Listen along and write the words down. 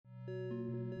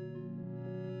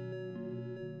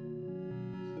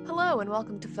Hello, and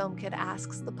welcome to Film Kid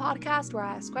Asks, the podcast where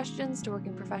I ask questions to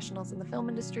working professionals in the film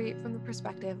industry from the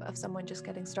perspective of someone just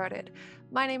getting started.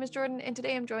 My name is Jordan, and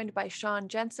today I'm joined by Sean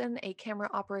Jensen, a camera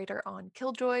operator on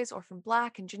Killjoys, Orphan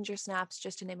Black, and Ginger Snaps,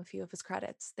 just to name a few of his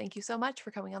credits. Thank you so much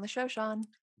for coming on the show, Sean.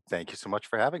 Thank you so much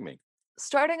for having me.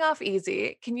 Starting off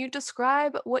easy, can you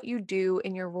describe what you do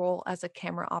in your role as a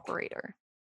camera operator?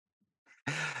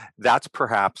 That's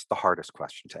perhaps the hardest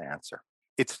question to answer.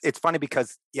 It's funny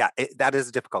because that is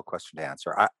a difficult question to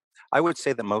answer. I would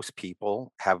say that most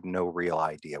people have no real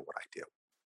idea what I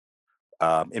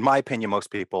do. In my opinion, most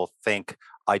people think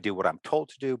I do what I'm told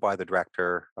to do by the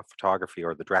director of photography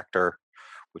or the director,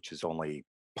 which is only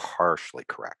partially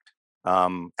correct.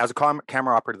 As a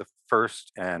camera operator, the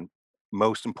first and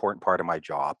most important part of my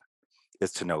job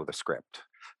is to know the script,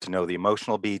 to know the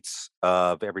emotional beats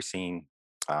of every scene,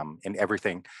 in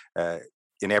everything. Uh,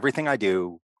 in everything I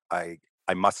do,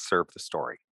 I must serve the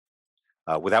story.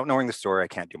 Without knowing the story, I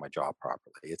can't do my job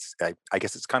properly. I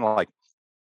guess it's kind of like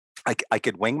I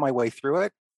could wing my way through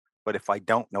it, but if I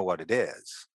don't know what it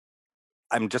is,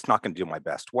 I'm just not going to do my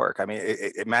best work. I mean,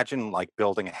 imagine like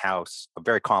building a house, a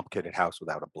very complicated house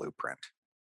without a blueprint,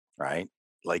 right?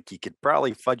 Like you could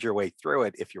probably fudge your way through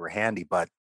it if you were handy, but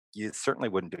you certainly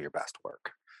wouldn't do your best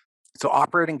work. So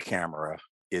operating camera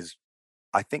is,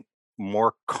 I think,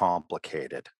 more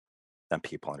complicated than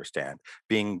people understand.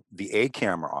 Being the A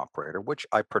camera operator, which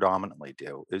I predominantly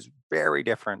do, is very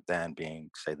different than being,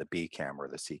 say, the B camera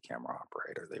or the C camera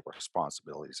operator. The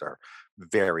responsibilities are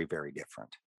very, very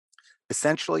different.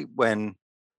 Essentially, when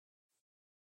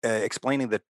explaining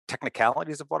the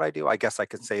technicalities of what I do, I guess I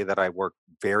could say that I work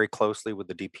very closely with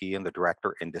the DP and the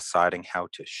director in deciding how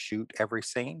to shoot every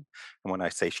scene. And when I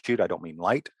say shoot, I don't mean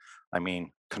light, I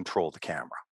mean control the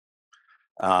camera.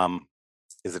 Um,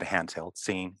 is it a handheld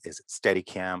scene? Is it steady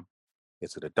cam?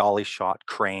 Is it a dolly shot,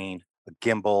 crane, a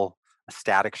gimbal, a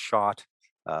static shot?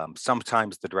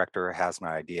 Sometimes the director has an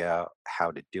idea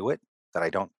how to do it that I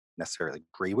don't necessarily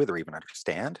agree with or even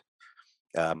understand.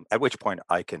 At which point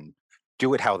I can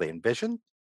do it how they envision,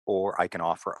 or I can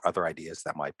offer other ideas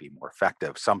that might be more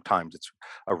effective. Sometimes it's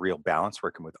a real balance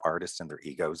working with artists and their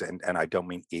egos, and I don't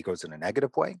mean egos in a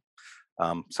negative way.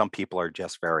 Some people are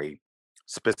just very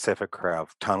specific or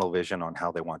have tunnel vision on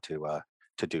how they want to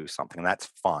do something, and that's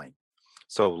fine.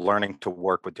 So learning to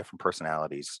work with different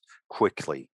personalities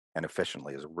quickly and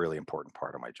efficiently is a really important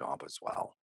part of my job as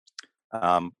well.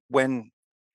 When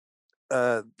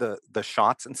the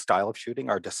shots and style of shooting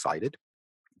are decided,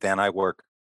 then I work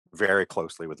very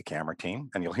closely with the camera team.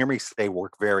 And you'll hear me say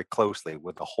work very closely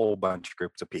with a whole bunch of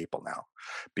groups of people now,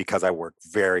 because I work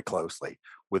very closely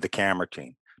with the camera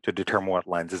team to determine what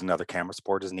lenses and other camera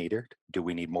support is needed. Do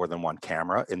we need more than one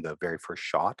camera in the very first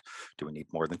shot? Do we need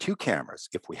more than two cameras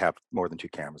if we have more than two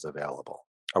cameras available?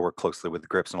 I work closely with the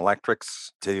grips and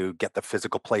electrics to get the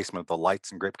physical placement of the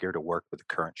lights and grip gear to work with the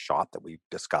current shot that we've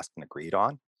discussed and agreed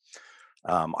on.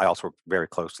 I also work very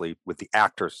closely with the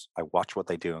actors. I watch what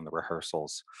they do in the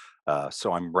rehearsals.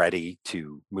 So I'm ready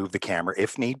to move the camera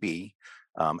if need be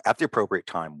at the appropriate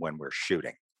time when we're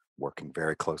shooting, working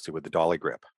very closely with the dolly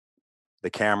grip. The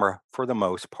camera, for the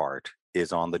most part,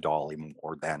 is on the dolly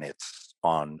more than it's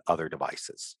on other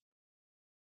devices,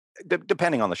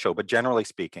 depending on the show. But generally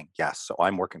speaking, yes. So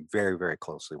I'm working very, very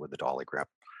closely with the dolly grip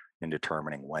in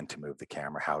determining when to move the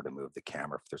camera, how to move the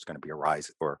camera, if there's going to be a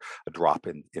rise or a drop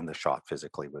in the shot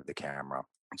physically with the camera.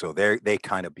 So they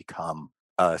kind of become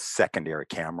a secondary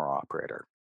camera operator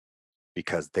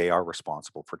because they are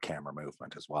responsible for camera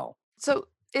movement as well. So,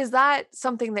 is that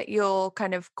something that you'll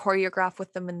kind of choreograph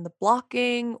with them in the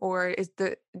blocking, or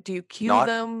do you cue Not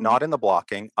them? not in the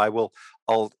blocking. I'll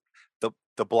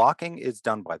the blocking is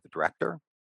done by the director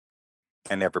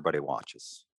and everybody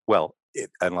watches. Well,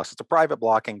 unless it's a private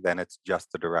blocking, then it's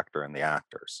just the director and the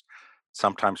actors.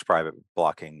 Sometimes private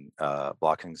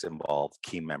blockings involve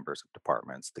key members of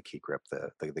departments, the key grip,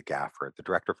 the gaffer, the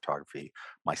director of photography,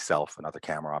 myself, another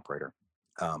camera operator,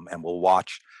 and we'll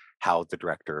watch how the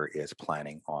director is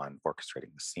planning on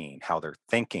orchestrating the scene, how they're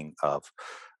thinking of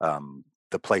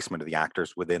the placement of the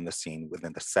actors within the scene,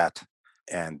 within the set,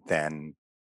 and then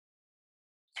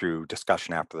through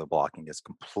discussion after the blocking is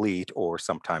complete, or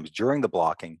sometimes during the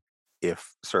blocking,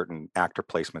 if certain actor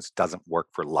placements doesn't work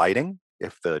for lighting,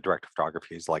 if the director of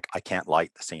photography is like, I can't light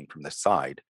the scene from this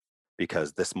side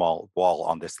because this small wall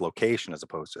on this location, as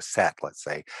opposed to a set, let's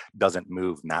say, doesn't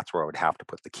move, and that's where I would have to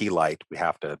put the key light. We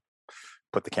have to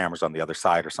put the cameras on the other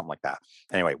side or something like that.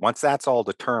 Anyway, once that's all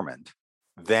determined,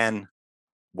 then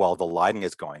while the lighting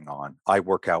is going on, I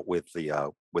work out with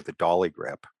the dolly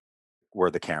grip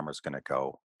where the camera's going to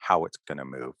go, how it's going to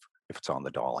move, if it's on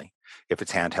the dolly. If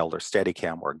it's handheld or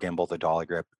Steadicam or gimbal, the dolly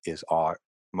grip is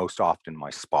most often my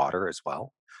spotter as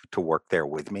well, to work there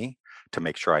with me to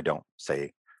make sure I don't,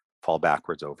 say, fall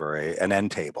backwards over an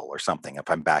end table or something if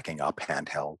I'm backing up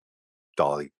handheld,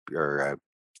 dolly, or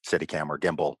Steadicam or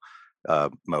gimbal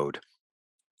mode.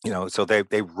 So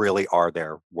they really are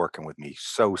there working with me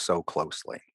so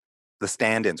closely. The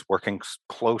stand-ins, working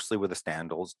closely with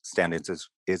the stand-ins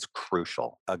is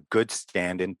crucial. A good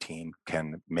stand-in team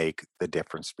can make the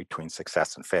difference between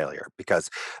success and failure, because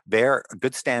their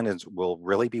good stand-ins will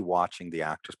really be watching the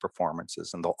actors'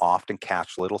 performances, and they'll often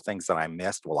catch little things that I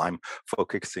missed while I'm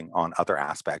focusing on other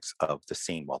aspects of the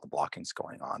scene while the blocking's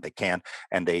going on. They can,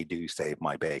 and they do, save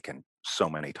my bacon so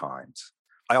many times.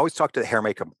 I always talk to the hair,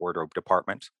 makeup, wardrobe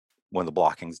department when the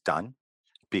blocking's done,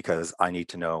 because I need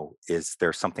to know, is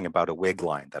there something about a wig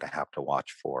line that I have to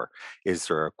watch for? Is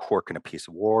there a quirk in a piece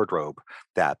of wardrobe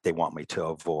that they want me to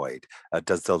avoid?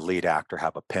 Does the lead actor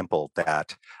have a pimple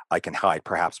that I can hide,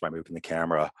 perhaps by moving the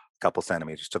camera a couple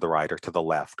centimeters to the right or to the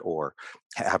left, or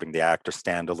having the actor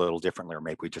stand a little differently, or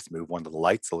maybe we just move one of the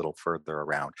lights a little further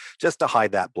around just to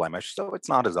hide that blemish so it's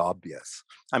not as obvious.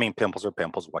 I mean, pimples are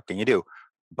pimples, what can you do?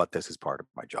 But this is part of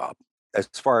my job. As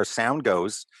far as sound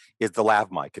goes, is the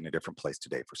lav mic in a different place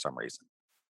today for some reason?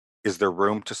 Is there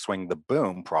room to swing the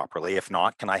boom properly? If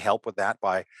not, can I help with that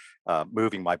by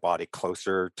moving my body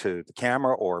closer to the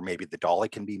camera, or maybe the dolly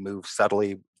can be moved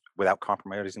subtly without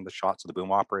compromising the shot so the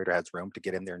boom operator has room to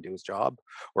get in there and do his job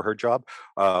or her job?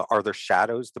 Are there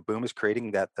shadows the boom is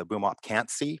creating that the boom op can't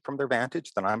see from their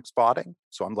vantage that I'm spotting?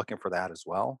 So I'm looking for that as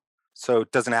well. So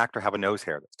does an actor have a nose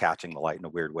hair that's catching the light in a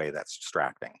weird way that's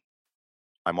distracting?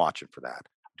 I'm watching for that.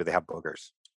 Do they have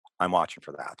boogers? I'm watching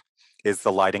for that. Is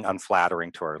the lighting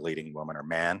unflattering to our leading woman or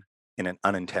man in an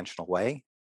unintentional way?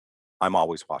 I'm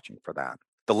always watching for that.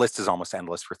 The list is almost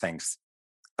endless for things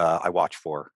I watch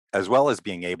for, as well as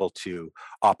being able to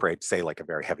operate, say, like a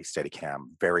very heavy Steadicam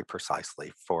very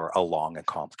precisely for a long and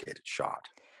complicated shot.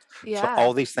 So Yeah.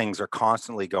 all these things are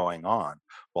constantly going on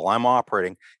while I'm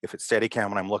operating. If it's Steadicam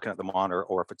and I'm looking at the monitor,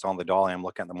 or if it's on the dolly, I'm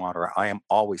looking at the monitor, I am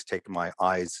always taking my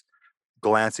eyes,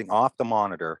 glancing off the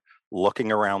monitor,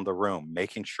 looking around the room,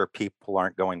 making sure people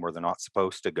aren't going where they're not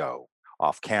supposed to go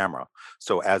off camera.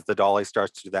 So as the dolly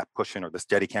starts to do that push in, or the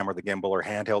Steadicam or the gimbal or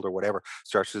handheld or whatever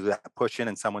starts to do that push in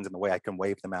and someone's in the way, I can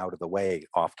wave them out of the way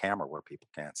off camera where people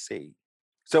can't see.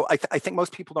 So I think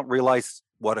most people don't realize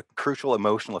what a crucial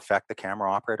emotional effect the camera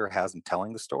operator has in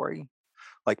telling the story.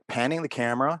 Like panning the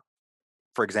camera,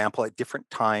 for example, at different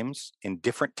times in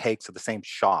different takes of the same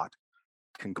shot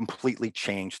can completely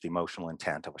change the emotional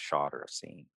intent of a shot or a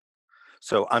scene.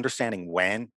 So understanding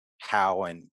when, how,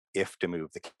 and if to move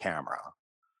the camera,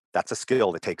 that's a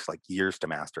skill that takes like years to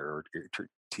master, or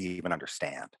to even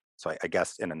understand. So I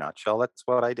guess in a nutshell, that's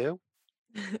what I do.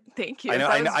 Thank I you. know,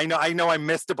 That I know, was I know, I know, I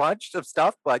missed a bunch of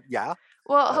stuff, but yeah,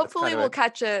 well, that's kind hopefully of we'll it.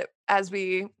 catch it as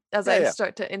Yeah, I yeah,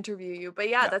 start to interview you. But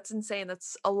yeah, yeah, that's insane.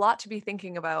 That's a lot to be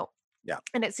thinking about. yeah.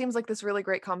 And it seems like this really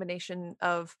great combination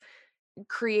of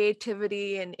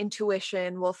creativity and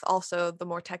intuition with also the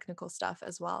more technical stuff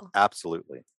as well.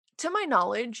 Absolutely To my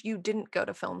knowledge, you didn't go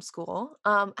to film school.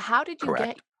 How did you get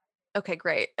correct. Okay,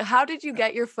 great. How did you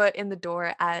get your foot in the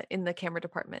door in the camera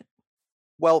department?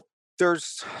 Well,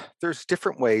 there's there's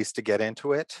different ways to get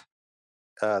into it.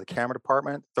 The camera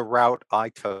department. The route I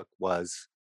took was,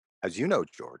 as you know,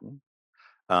 Jordan,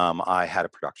 I had a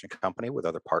production company with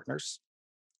other partners,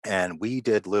 and we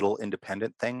did little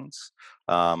independent things.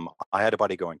 I had a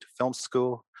buddy going to film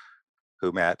school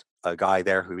who met a guy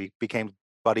there who he became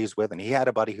buddies with, and he had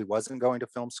a buddy who wasn't going to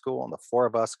film school, and the four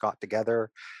of us got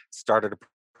together, started a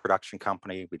production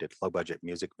company. We did low budget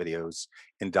music videos,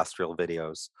 industrial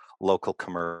videos, local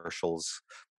commercials,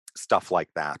 stuff like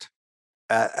that.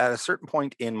 At a certain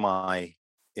point in my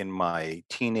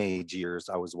teenage years,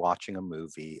 I was watching a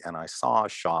movie and I saw a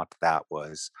shot that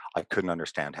was, I couldn't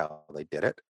understand how they did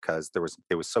it, because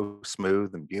it was so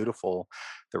smooth and beautiful.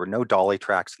 There were no dolly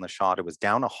tracks in the shot. It was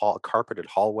down a carpeted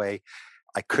hallway.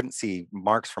 I couldn't see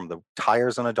marks from the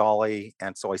tires on a dolly,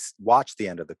 and so watched the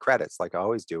end of the credits like I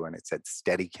always do, and it said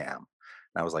Steadicam,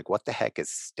 and I was like, "What the heck is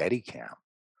Steadicam?"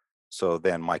 So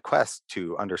then my quest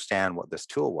to understand what this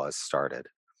tool was started,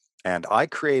 and I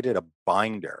created a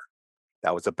binder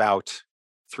that was about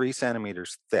 3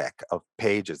 centimeters thick of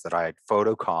pages that I had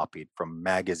photocopied from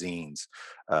magazines,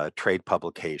 trade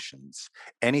publications,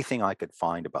 anything I could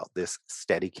find about this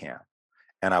Steadicam.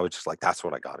 And I was just like, that's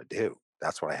what I got to do.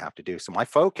 That's what I have to do. So my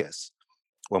focus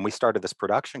when we started this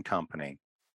production company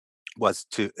was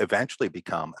to eventually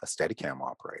become a Steadicam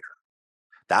operator.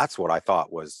 That's what I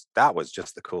thought was, that was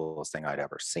just the coolest thing I'd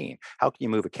ever seen. How can you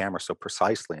move a camera so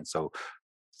precisely and so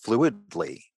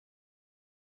fluidly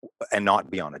and not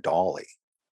be on a dolly.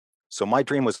 So my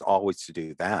dream was always to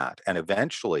do that. And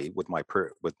eventually, with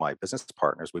with my business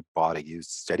partners, we bought a used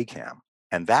Steadicam,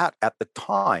 and that at the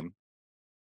time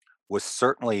was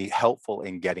certainly helpful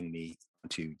in getting me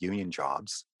into union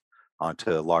jobs,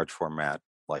 onto large format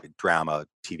like drama,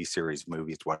 TV series,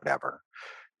 movies, whatever,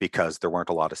 because there weren't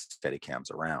a lot of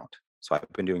Steadicams around. So I've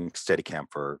been doing Steadicam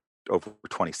for over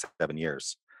 27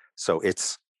 years. So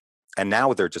and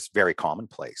now they're just very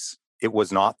commonplace. It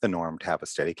was not the norm to have a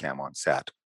Steadicam on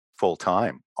set full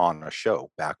time on a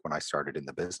show back when I started in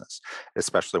the business,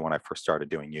 especially when I first started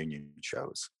doing union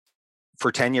shows.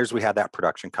 For 10 years, we had that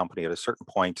production company. At a certain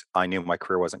point, I knew my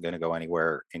career wasn't going to go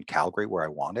anywhere in Calgary where I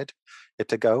wanted it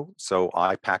to go. So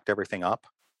I packed everything up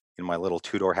in my little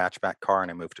two-door hatchback car and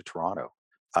I moved to Toronto.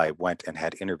 I went and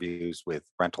had interviews with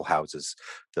rental houses,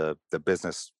 the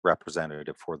business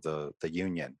representative for the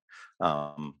union,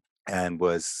 um, and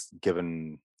was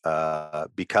given,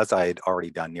 because I had already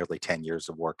done nearly 10 years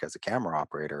of work as a camera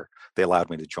operator, they allowed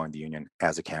me to join the union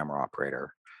as a camera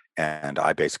operator. And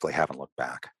I basically haven't looked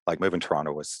back. Like moving to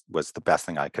Toronto was the best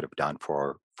thing I could have done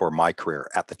for my career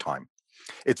at the time.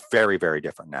 It's very, very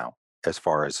different now as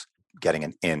far as getting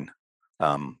an in,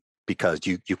 because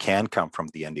you can come from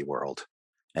the indie world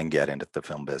and get into the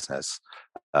film business,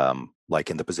 like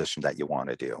in the position that you want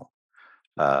to do.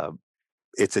 Uh,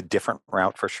 it's a different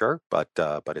route for sure, but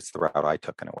it's the route I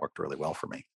took and it worked really well for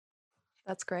me.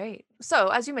 That's great. So,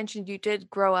 as you mentioned, you did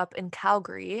grow up in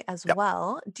Calgary as Yep,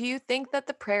 well. Do you think that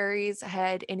the prairies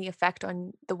had any effect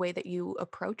on the way that you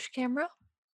approach camera?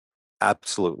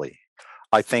 absolutely.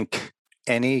 I think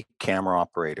any camera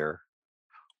operator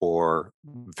or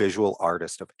visual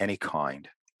artist of any kind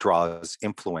draws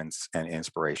influence and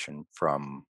inspiration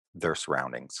from their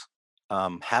surroundings.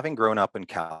 Having grown up in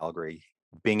Calgary,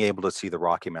 being able to see the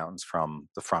Rocky Mountains from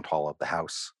the front hall of the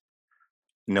house,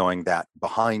 knowing that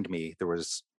behind me there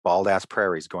was bald ass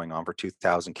prairies going on for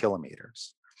 2,000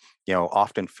 kilometers,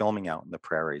 often filming out in the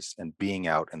prairies and being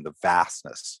out in the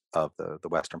vastness of the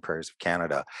Western prairies of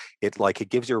Canada, it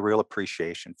gives you a real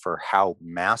appreciation for how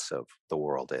massive the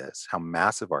world is, how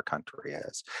massive our country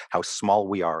is, how small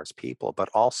we are as people. But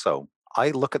also,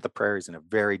 I look at the prairies in a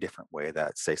very different way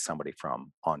that, say, somebody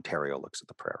from Ontario looks at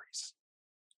the prairies.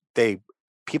 They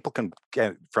People can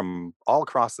get from all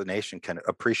across the nation can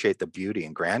appreciate the beauty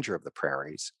and grandeur of the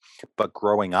prairies, but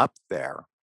growing up there,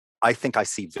 I think I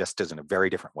see vistas in a very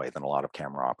different way than a lot of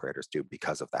camera operators do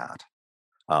because of that.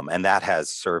 And that has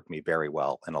served me very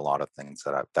well in a lot of things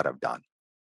that I've done.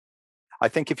 I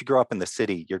think if you grow up in the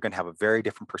city, you're going to have a very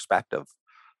different perspective.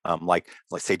 Like,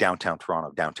 let's say downtown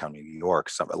Toronto, downtown New York,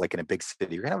 like in a big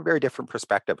city, you're going to have a very different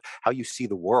perspective how you see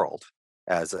the world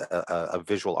as a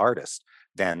visual artist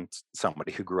than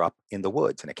somebody who grew up in the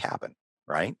woods in a cabin,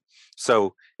 right?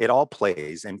 So it all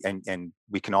plays, and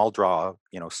we can all draw,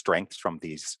 strengths from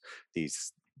these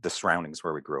the surroundings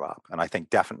where we grew up. And I think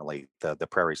definitely the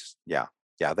prairies, yeah,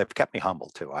 yeah, they've kept me humble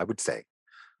too, I would say.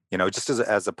 Just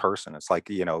as a person, it's like,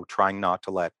 trying not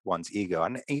to let one's ego,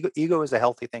 and ego is a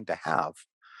healthy thing to have.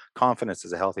 Confidence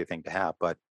is a healthy thing to have,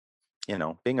 but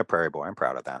being a prairie boy, I'm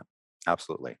proud of that.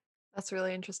 Absolutely. That's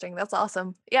really interesting. That's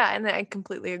awesome. Yeah, and I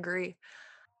completely agree.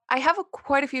 I have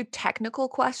quite a few technical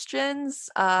questions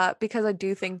because I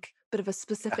do think a bit of a Yeah,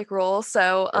 specific role.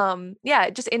 So, sure. yeah,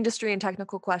 just industry and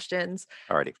technical questions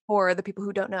Alrighty. for the people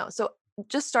who don't know. So,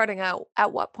 just starting out,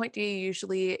 at what point do you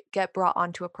usually get brought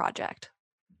onto a project?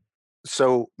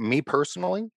 So, me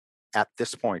personally, at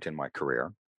this point in my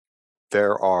career,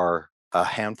 there are a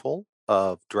handful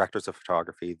of directors of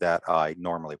photography that I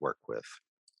normally work with,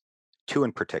 two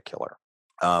in particular.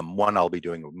 One I'll be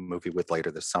doing a movie with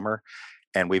later this summer,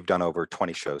 and we've done over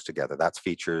 20 shows together. That's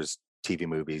features, TV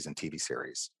movies, and TV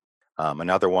series.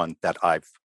 Another one that I've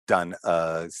done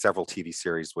several TV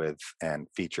series with and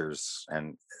features,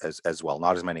 and as well,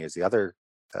 not as many as the other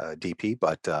DP,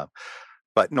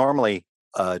 but normally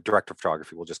director of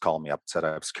photography will just call me up and said,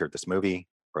 I've secured this movie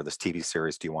or this TV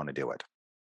series. Do you want to do it?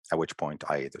 At which point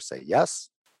I either say yes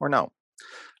or no.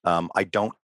 I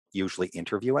don't usually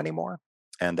interview anymore.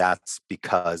 And that's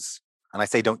because, and I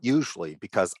say don't usually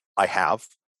because I have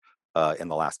in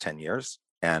the last 10 years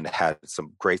and had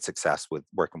some great success with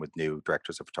working with new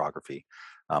directors of photography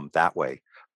that way.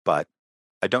 But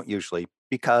I don't usually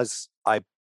because I'm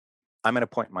at a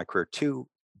point in my career too,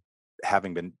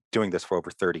 having been doing this for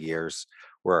over 30 years,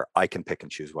 where I can pick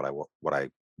and choose what I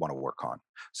want to work on.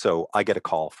 So I get a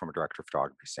call from a director of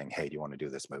photography saying, "Hey, do you want to do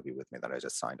this movie with me that I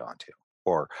just signed on to?"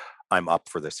 Or "I'm up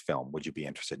for this film. Would you be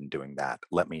interested in doing that?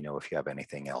 Let me know if you have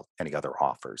anything else, any other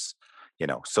offers."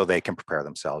 so they can prepare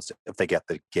themselves if they get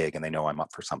the gig and they know I'm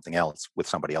up for something else with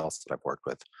somebody else that I've worked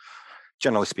with.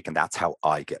 Generally speaking, that's how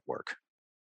I get work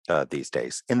these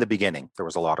days. In the beginning, there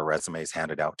was a lot of resumes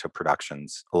handed out to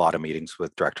productions, a lot of meetings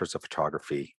with directors of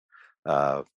photography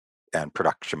uh, and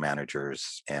production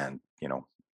managers, and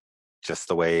just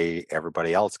the way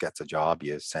everybody else gets a job,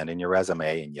 you send in your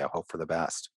resume and you hope for the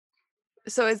best.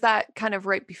 So is that kind of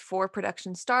right before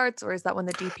production starts, or is that when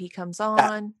the DP comes That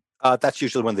on? that's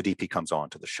usually when the DP comes on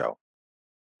to the show.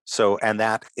 So, and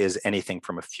that is anything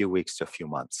from a few weeks to a few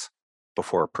months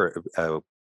before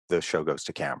the show goes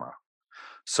to camera.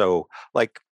 So,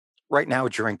 like right now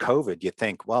during COVID, you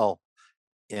think, well,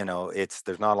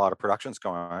 there's not a lot of productions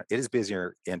going on. It is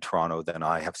busier in Toronto than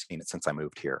I have seen it since I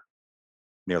moved here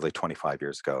nearly 25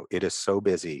 years ago. It is so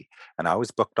busy, and I was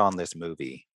booked on this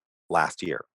movie last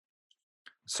year.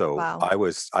 So Wow. I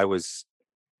was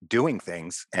doing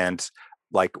things, and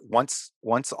like once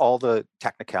all the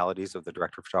technicalities of the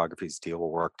director of photography's deal were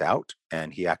worked out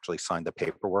and he actually signed the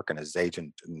paperwork and his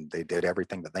agent and they did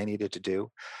everything that they needed to do,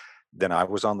 then I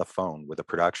was on the phone with the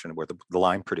production with the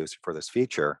line producer for this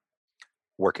feature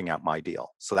working out my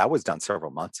deal. So that was done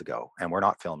several months ago and we're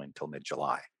not filming until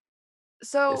mid-July.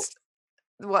 So It's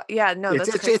what? Yeah, no, it's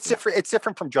that's it's it's crazy. different. It's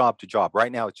different from job to job.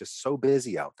 Right now, it's just so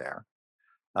busy out there,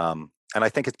 and I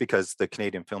think it's because the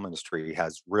Canadian film industry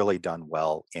has really done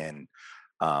well in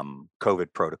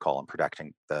COVID protocol and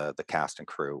protecting the cast and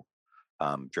crew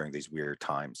during these weird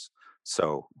times.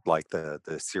 So, like the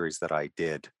series that I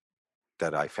did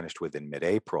that I finished with in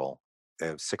mid-April,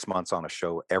 6 months on a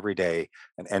show every day,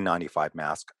 an N95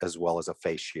 mask as well as a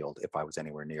face shield if I was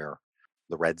anywhere near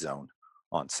the red zone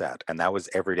on set, and that was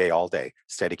every day, all day.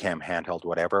 Steadicam, handheld,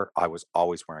 whatever. I was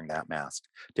always wearing that mask.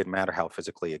 Didn't matter how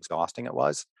physically exhausting it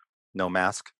was. No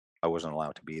mask, I wasn't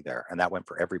allowed to be there, and that went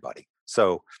for everybody.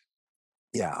 So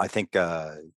yeah, I think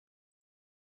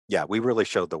yeah, we really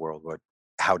showed the world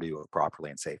how to do it properly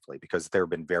and safely because there have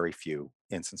been very few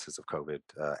instances of COVID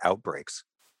outbreaks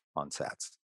on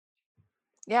sets.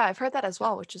 Yeah, I've heard that as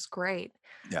well, which is great.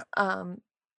 Yeah. Um,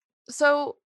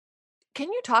 so can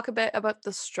you talk a bit about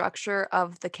the structure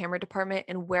of the camera department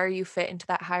and where you fit into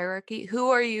that hierarchy? Who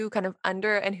are you kind of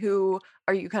under and who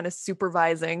are you kind of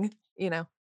supervising?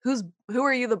 Who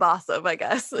are you the boss of, I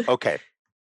guess? Okay.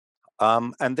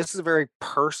 And this is a very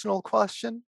personal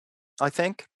question, I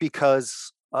think,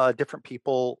 because different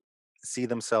people see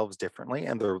themselves differently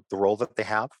and the role that they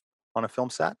have on a film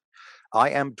set. I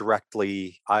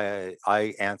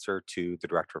answer to the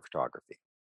director of photography,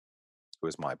 who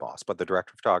is my boss, but the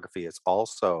director of photography is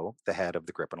also the head of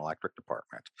the grip and electric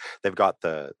department. They've got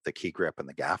the key grip and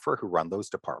the gaffer who run those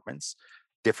departments,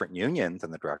 different union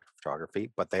than the director of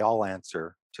photography, but they all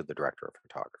answer to the director of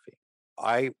photography.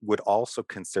 I would also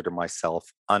consider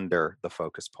myself under the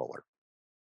focus puller.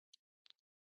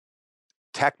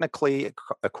 Technically,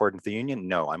 according to the union,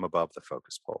 no, I'm above the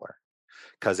focus puller.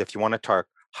 Because if you want to talk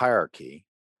hierarchy,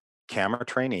 camera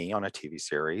trainee on a TV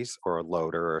series or a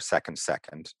loader or a second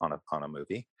on a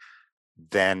movie,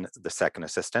 then the second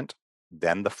assistant,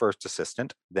 then the first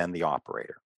assistant, then the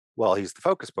operator. Well, he's the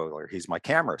focus puller. He's my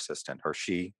camera assistant, or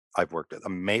she. I've worked with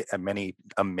many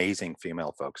amazing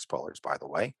female focus pullers, by the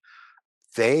way.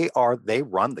 They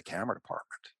run the camera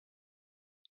department.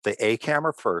 The A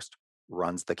camera first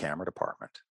runs the camera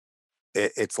department.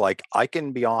 It's like I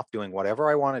can be off doing whatever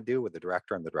I want to do with the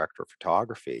director and the director of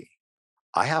photography.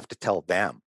 I have to tell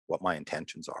them what my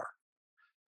intentions are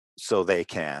so they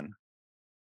can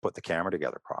put the camera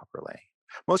together properly.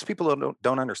 Most people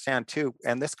don't understand too,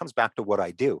 and this comes back to what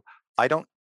I do. I don't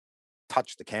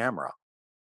touch the camera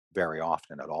very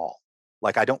often at all.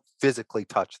 Like I don't physically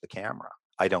touch the camera.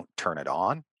 I don't turn it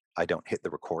on. I don't hit the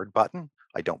record button.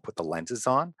 I don't put the lenses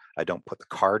on. I don't put the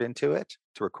card into it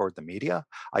to record the media.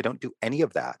 I don't do any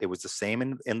of that. It was the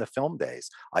same in the film days.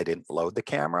 I didn't load the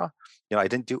camera. I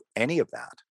didn't do any of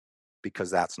that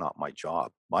because that's not my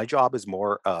job. My job is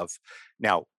more of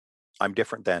now, I'm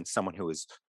different than someone who is,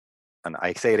 and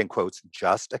I say it in quotes,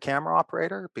 just a camera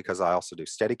operator because I also do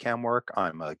Steadicam work.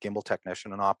 I'm a gimbal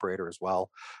technician and operator as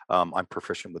well. I'm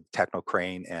proficient with techno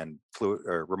crane and fluid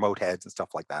or remote heads and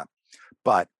stuff like that.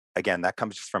 But again, that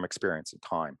comes just from experience and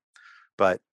time.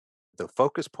 But the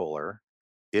focus puller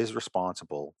is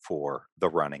responsible for the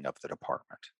running of the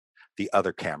department, the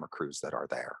other camera crews that are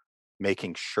there,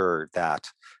 making sure that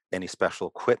any special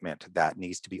equipment that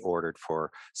needs to be ordered for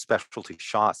specialty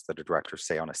shots that a director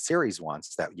say on a series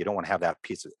wants, that you don't want to have that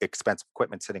piece of expensive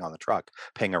equipment sitting on the truck,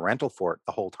 paying a rental for it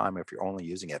the whole time if you're only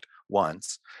using it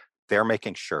once. They're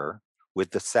making sure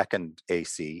with the second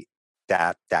AC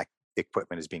that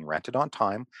equipment is being rented on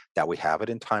time, that we have it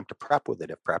in time to prep with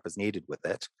it if prep is needed with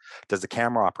it. Does the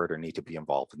camera operator need to be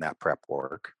involved in that prep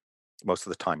work? Most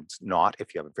of the time, it's not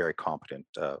if you have a very competent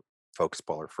focus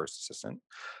puller first assistant.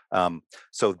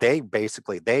 So they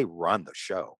run the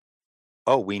show.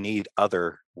 Oh, we need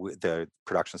the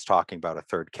production's talking about a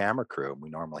third camera crew, and we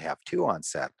normally have two on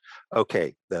set.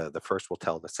 Okay, the first will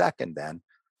tell the second, then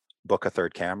book a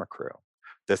third camera crew.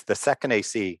 The second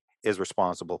AC is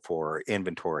responsible for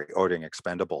inventory, ordering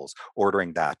expendables,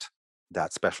 ordering that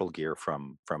special gear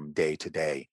from day to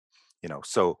day.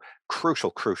 So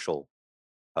crucial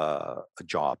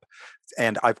job.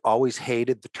 And I've always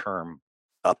hated the term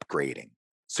upgrading.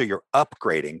 So you're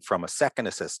upgrading from a second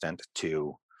assistant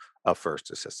to a first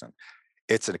assistant.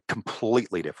 It's a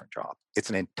completely different job. It's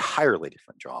an entirely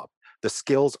different job. The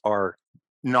skills are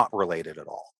not related at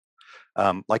all.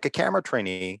 Like a camera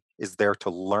trainee is there to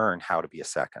learn how to be a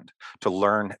second, to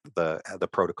learn the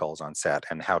protocols on set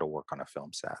and how to work on a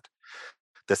film set.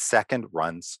 The second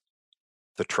runs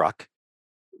the truck,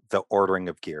 the ordering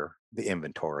of gear, the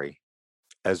inventory,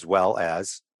 as well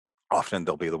as often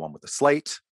they'll be the one with the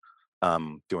slate,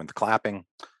 doing the clapping.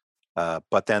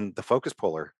 But then the focus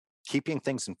puller, keeping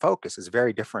things in focus is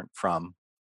very different from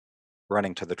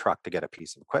running to the truck to get a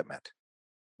piece of equipment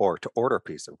or to order a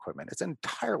piece of equipment. It's an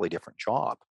entirely different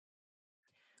job.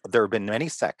 There have been many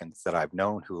seconds that I've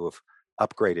known who have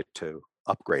upgraded to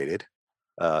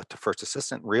first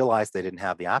assistant, realized they didn't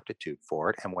have the aptitude for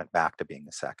it, and went back to being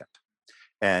a second.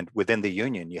 And within the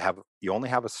union, you only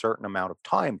have a certain amount of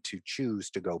time to choose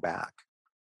to go back,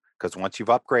 because once you've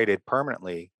upgraded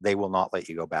permanently, they will not let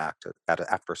you go back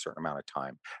after a certain amount of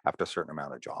time, after a certain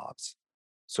amount of jobs.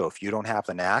 So if you don't have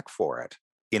the knack for it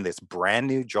in this brand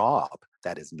new job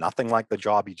that is nothing like the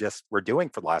job you just were doing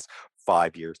for the last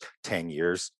 5 years, 10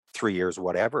 years, 3 years,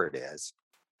 whatever it is,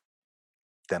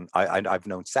 then I've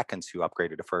known seconds who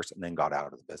upgraded to first and then got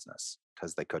out of the business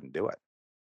because they couldn't do it.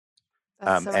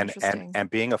 That's so interesting. And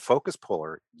being a focus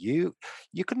puller, you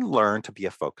can learn to be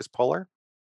a focus puller.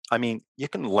 I mean, you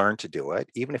can learn to do it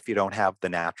even if you don't have the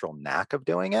natural knack of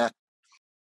doing it,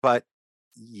 but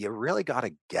you really got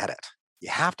to get it. You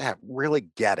have to really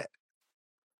get it.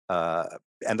 Uh,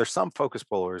 and there's some focus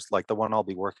pullers, like the one I'll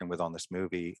be working with on this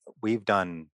movie. We've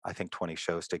done, I think, 20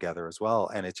 shows together as well.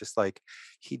 And it's just like,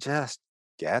 he just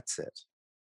gets it.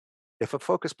 If a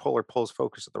focus puller pulls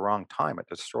focus at the wrong time, it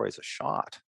destroys a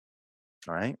shot,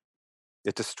 right?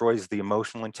 It destroys the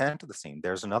emotional intent of the scene.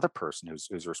 There's another person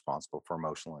who's responsible for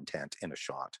emotional intent in a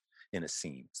shot, in a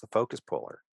scene. It's the focus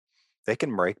puller. They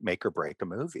can make or break a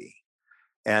movie.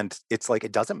 And it's like,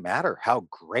 it doesn't matter how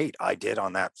great I did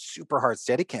on that super hard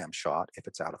Steadicam shot if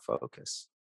it's out of focus,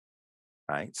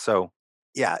 right? So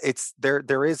yeah,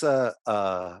 there is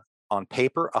on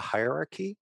paper a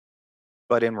hierarchy,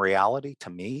 but in reality,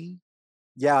 to me,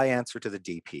 yeah, I answer to the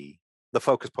DP. The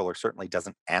focus puller certainly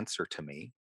doesn't answer to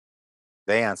me.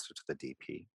 They answer to the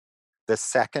DP. The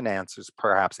second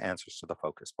perhaps answers to the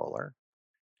focus puller,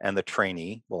 and the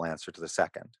trainee will answer to the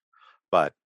second.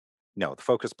 But no, the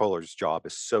focus puller's job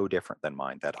is so different than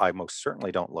mine that I most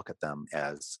certainly don't look at them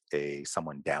as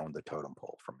someone down the totem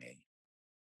pole for me,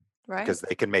 Right. because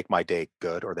they can make my day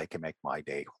good or they can make my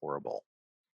day horrible.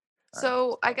 Right.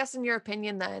 So, I So guess in your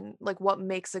opinion then, like what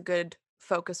makes a good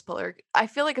focus puller? I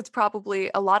feel like it's probably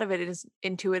a lot of it is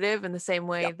intuitive in the same yeah,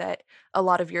 way that a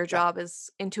lot of your yeah. job is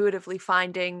intuitively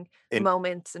finding In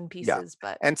moments and Yeah, pieces,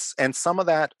 but and some of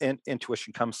that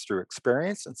intuition comes through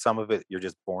experience, and some of it you're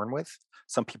just born with.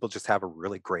 Some people just have a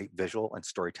really great visual and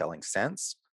storytelling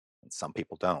sense, and some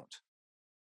people don't.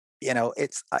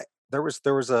 There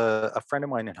was a friend of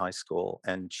mine in high school,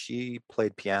 and she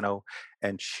played piano,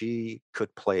 and she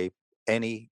could play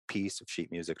any piece of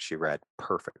sheet music she read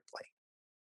perfectly,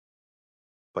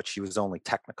 but she was only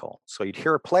technical. So you'd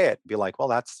hear her play it, and be like, "Well,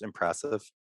 that's impressive,"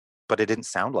 but it didn't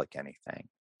sound like anything.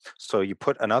 So you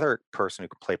put another person who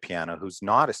could play piano who's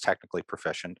not as technically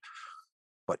proficient,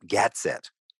 but gets it,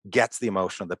 gets the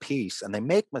emotion of the piece, and they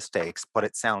make mistakes, but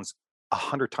it sounds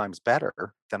 100 times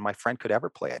better than my friend could ever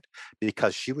play it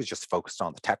because she was just focused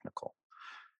on the technical.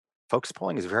 Focus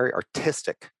pulling is a very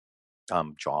artistic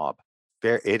job.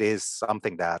 It is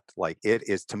something that, like, it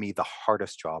is to me the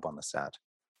hardest job on the set.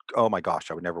 Oh my gosh,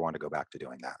 I would never want to go back to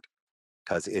doing that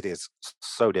because it is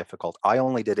so difficult. I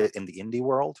only did it in the indie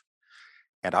world,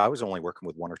 and I was only working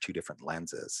with one or two different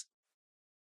lenses.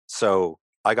 So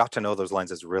I got to know those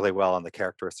lenses really well and the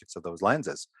characteristics of those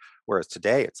lenses. Whereas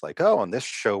today it's like, oh, on this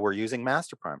show we're using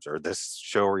master primes, or this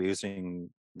show we're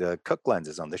using the Cook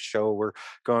lenses. On this show we're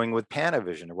going with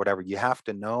Panavision or whatever. You have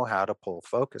to know how to pull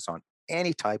focus on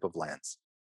any type of lens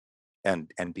and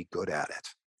be good at it.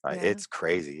 right? Yeah. It's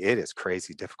crazy. It is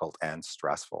crazy difficult and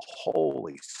stressful.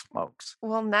 Holy smokes.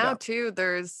 Well, now Yeah. too,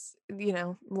 there's,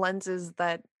 lenses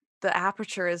that the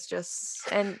aperture is just,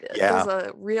 and there's Yeah.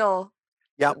 a real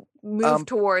Yeah. move Um,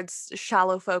 towards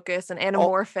shallow focus and all,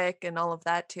 anamorphic and all of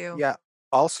that too. yeah.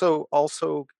 Also,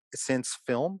 since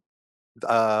film,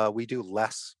 we do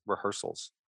less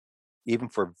rehearsals, even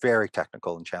for very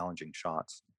technical and challenging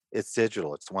shots. It's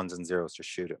digital. It's ones and zeros. Just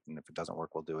shoot it, and if it doesn't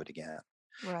work, we'll do it again.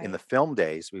 In the Right. film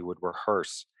days, we would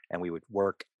rehearse and we would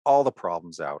work all the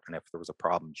problems out. And if there was a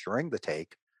problem during the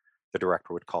take, the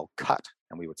director would call cut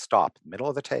and we would stop in the middle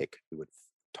of the take. We would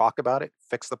talk about it,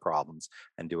 fix the problems,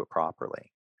 and do it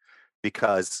properly.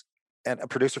 Because, and a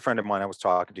producer friend of mine I was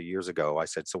talking to years ago, I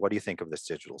said, "So what do you think of this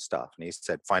digital stuff?" And he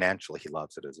said, financially, he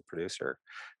loves it as a producer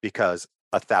because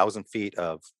 1,000 feet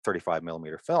of 35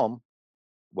 millimeter film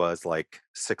was like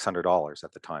 $600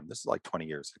 at the time. This is like 20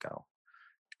 years ago.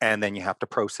 And then you have to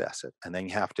process it, and then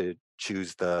you have to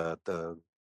choose the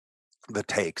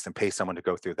takes and pay someone to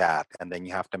go through that, and then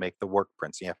you have to make the work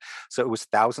prints. So it was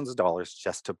thousands of dollars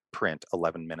just to print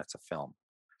 11 minutes of film,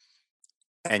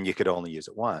 and you could only use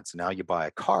it once. Now you buy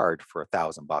a card for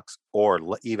 $1,000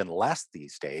 or even less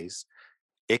these days.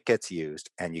 It gets used,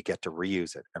 and you get to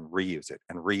reuse it and reuse it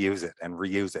and reuse it and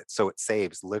reuse it. So it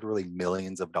saves literally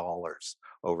millions of dollars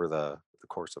over the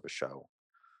course of a show.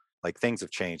 Like, things have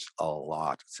changed a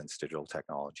lot since digital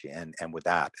technology, and with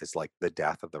that is like the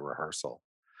death of the rehearsal.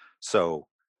 So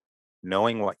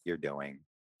knowing what you're doing,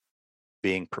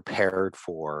 being prepared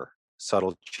for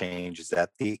subtle changes that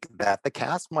the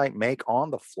cast might make on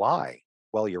the fly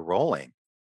while you're rolling.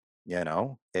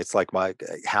 It's like my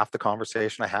half the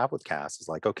conversation I have with cast is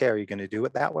like, okay, are you going to do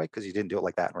it that way because you didn't do it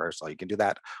like that in rehearsal? You can do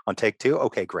that on take two.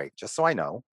 Okay, great. Just so I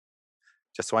know,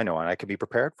 and I can be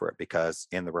prepared for it, because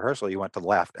in the rehearsal you went to the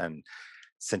left, and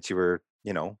since you were,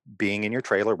 being in your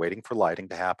trailer waiting for lighting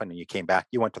to happen and you came back,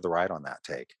 you went to the right on that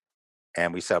take.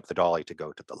 And we set up the dolly to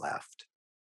go to the left.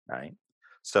 Right.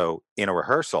 So in a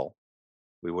rehearsal,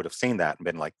 we would have seen that and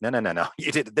been like, no, no, no, no,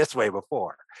 you did it this way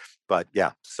before. But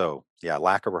yeah, so yeah,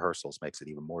 lack of rehearsals makes it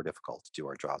even more difficult to do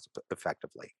our jobs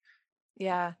effectively.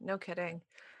 Yeah, no kidding.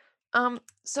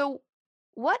 So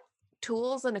what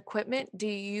tools and equipment do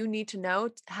you need to know?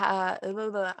 I'm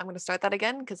going to start that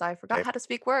again because I forgot Okay. how to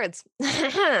speak words.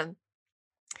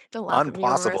 Don't laugh at me,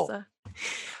 Impossible.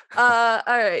 Marissa.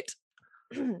 All right.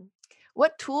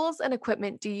 What tools and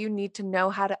equipment do you need to know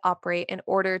how to operate in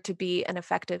order to be an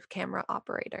effective camera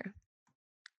operator?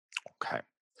 Okay.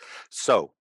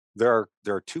 So there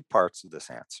are two parts of this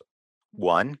answer.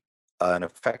 One, an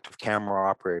effective camera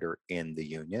operator in the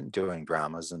union doing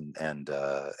dramas and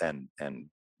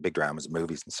big dramas,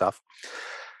 movies and stuff.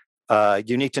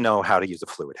 You need to know how to use a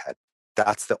fluid head.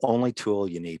 That's the only tool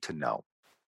you need to know,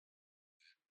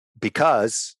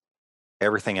 because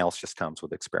everything else just comes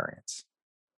with experience.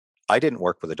 I didn't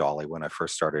work with a dolly when I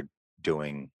first started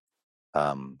doing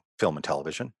film and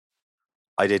television.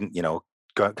 I didn't,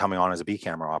 coming on as a B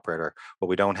camera operator. Well,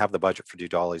 we don't have the budget for 2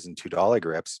 dollies and 2 dolly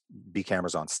grips. B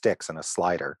cameras on sticks and a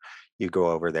slider. You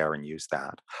go over there and use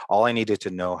that. All I needed to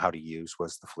know how to use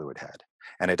was the fluid head.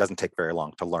 And it doesn't take very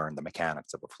long to learn the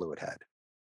mechanics of a fluid head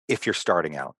if you're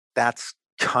starting out. That's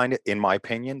kind of, in my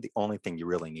opinion, the only thing you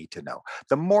really need to know.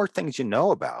 The more things you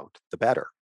know about, the better.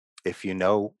 If you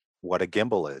know what a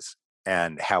gimbal is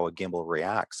and how a gimbal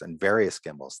reacts and various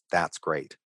gimbals, that's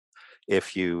great.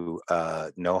 If you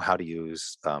know how to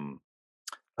use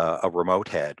a remote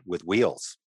head with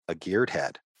wheels, a geared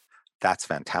head, that's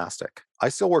fantastic. I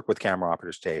still work with camera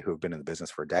operators today who have been in the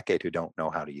business for a decade who don't know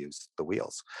how to use the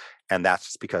wheels. And that's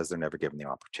just because they're never given the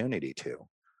opportunity to,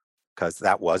 because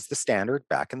that was the standard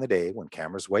back in the day when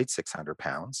cameras weighed 600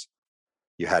 pounds.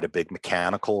 You had a big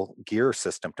mechanical gear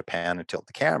system to pan and tilt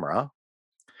the camera.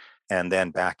 And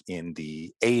then back in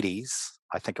the 80s,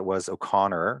 I think it was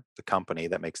O'Connor, the company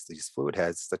that makes these fluid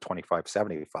heads, the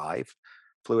 2575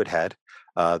 fluid head,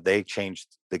 they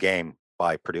changed the game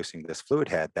by producing this fluid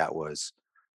head that was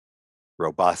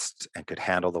robust and could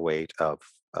handle the weight of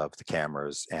the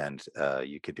cameras, and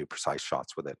you could do precise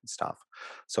shots with it and stuff.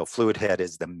 So fluid head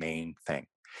is the main thing.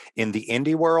 In the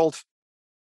indie world,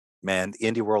 man, the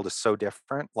indie world is so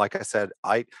different. Like I said,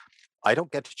 I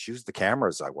don't get to choose the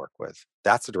cameras I work with.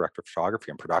 That's the director of photography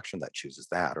and production that chooses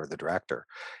that, or the director.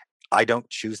 I don't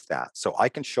choose that. So I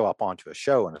can show up onto a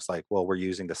show and it's like, well, we're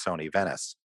using the Sony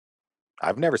Venice.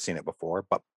 I've never seen it before,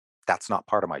 but that's not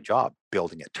part of my job,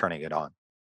 building it, turning it on,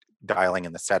 dialing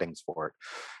in the settings for it.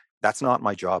 That's not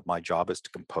my job. My job is to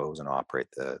compose and operate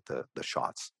the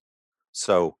shots.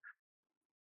 So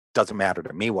doesn't matter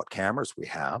to me what cameras we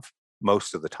have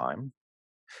most of the time.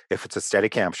 If it's a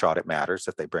Steadicam shot, it matters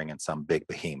if they bring in some big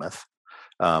behemoth.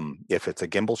 If it's a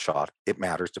gimbal shot, it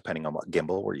matters depending on what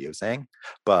gimbal we're using.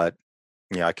 But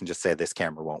I can just say this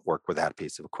camera won't work with that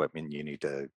piece of equipment. You need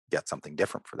to get something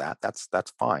different for that. That's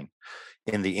fine.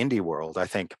 In the indie world, I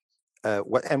think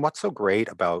what's so great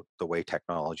about the way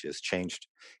technology has changed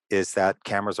is that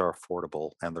cameras are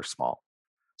affordable and they're small.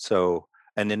 So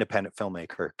an independent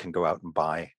filmmaker can go out and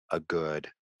buy a good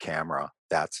camera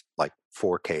that's like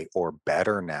 4K or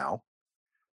better now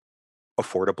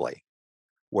affordably.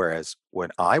 Whereas when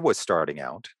I was starting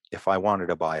out, if I wanted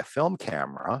to buy a film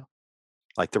camera,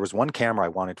 like there was one camera I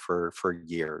wanted for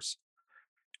years,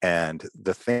 and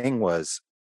the thing was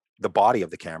the body of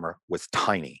the camera was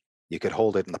tiny. You could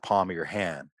hold it in the palm of your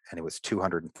hand, and it was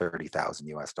 230,000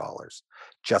 US dollars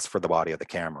just for the body of the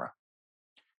camera.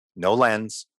 No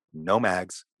lens, no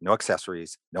mags, no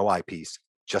accessories, no eyepiece,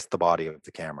 just the body of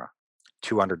the camera.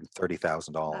 $230,000,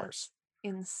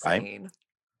 That's right? insane.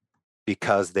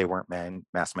 Because they weren't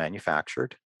mass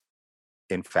manufactured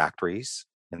in factories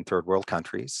in third world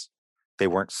countries. They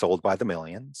weren't sold by the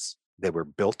millions. They were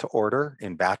built to order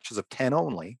in batches of 10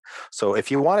 only. So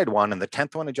if you wanted one and the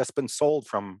 10th one had just been sold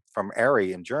from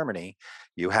Arri in Germany,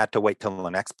 you had to wait till the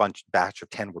next batch of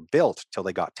 10 were built till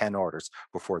they got 10 orders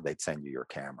before they'd send you your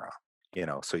camera.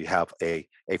 So you have a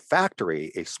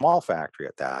factory, a small factory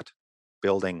at that,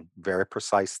 building very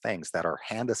precise things that are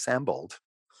hand assembled,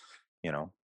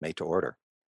 made to order.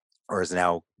 Whereas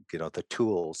now, the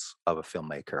tools of a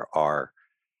filmmaker are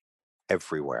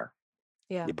everywhere.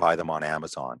 Yeah. You buy them on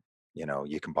Amazon,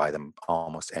 you can buy them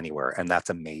almost anywhere. And that's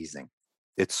amazing.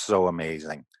 It's so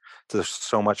amazing. So there's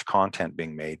so much content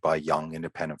being made by young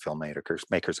independent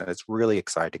filmmakers, and it's really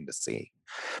exciting to see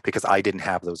because I didn't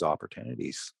have those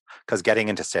opportunities. Because getting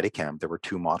into Steadicam, there were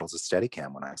two models of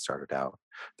Steadicam when I started out.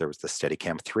 There was the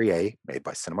Steadicam 3A made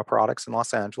by Cinema Products in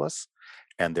Los Angeles,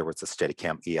 and there was the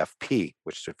Steadicam EFP,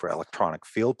 which stood for Electronic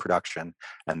Field Production,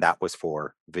 and that was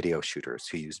for video shooters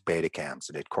who used Betacams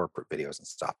and did corporate videos and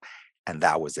stuff. And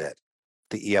that was it.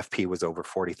 The EFP was over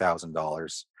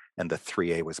 $40,000, and the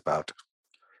 3A was about,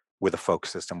 with a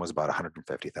focus system, was about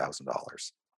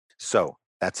 $150,000. So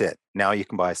that's it. Now you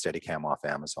can buy a Steadicam off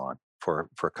Amazon for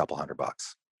a couple $100,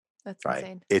 That's right?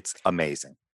 insane. It's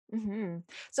amazing.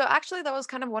 So actually, that was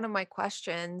kind of one of my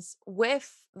questions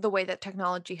with the way that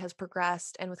technology has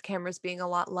progressed and with cameras being a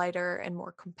lot lighter and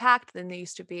more compact than they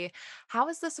used to be. How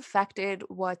has this affected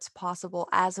what's possible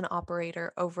as an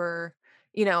operator over,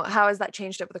 how has that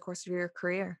changed over the course of your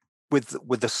career?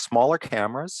 With the smaller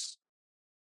cameras,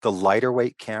 the lighter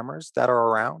weight cameras that are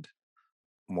around,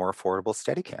 more affordable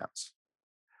Steadicams.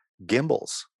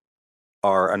 Gimbals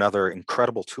are another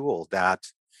incredible tool that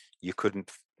you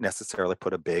couldn't necessarily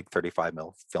put a big 35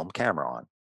 mil film camera on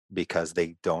because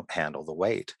they don't handle the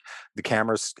weight. The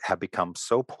cameras have become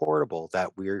so portable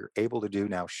that we're able to do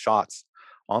now shots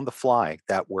on the fly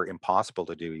that were impossible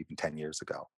to do even 10 years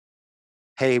ago.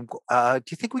 Hey, do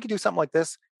you think we could do something like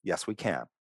this? Yes, we can.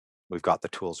 We've got the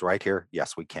tools right here.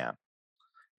 Yes, we can.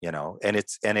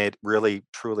 And it really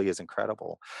truly is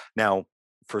incredible. Now,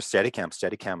 for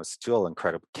Steadicam is still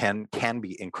incredible, can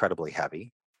be incredibly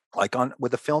heavy. Like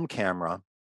with a film camera,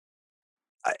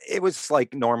 it was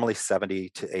like normally 70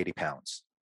 to 80 pounds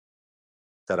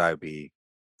that I would be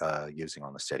using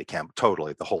on the Steadicam.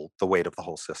 Totally, the weight of the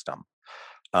whole system.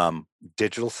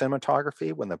 Digital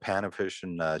cinematography, when the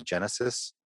Panavision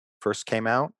Genesis first came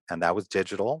out, and that was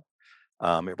digital,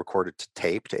 it recorded to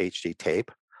tape, to HD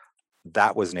tape.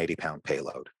 That was an 80-pound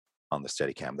payload on the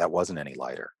Steadicam. That wasn't any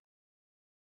lighter.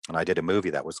 And I did a movie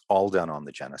that was all done on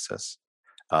the Genesis.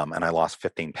 And I lost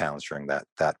 15 pounds during that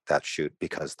shoot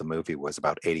because the movie was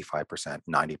about 85%,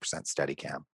 90%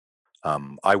 Steadicam.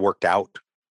 I worked out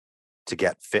to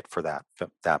get fit for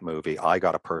that movie. I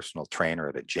got a personal trainer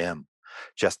at a gym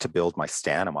just to build my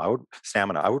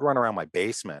stamina. I would run around my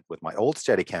basement with my old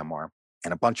Steadicam arm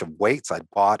and a bunch of weights I'd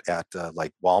bought at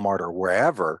like Walmart or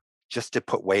wherever, just to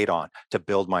put weight on, to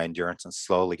build my endurance and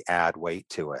slowly add weight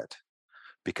to it.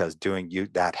 Because doing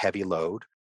that heavy load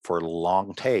for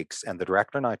long takes, and the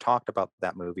director and I talked about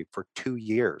that movie for 2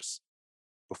 years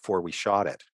before we shot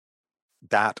it.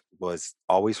 That was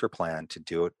always her plan, to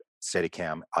do it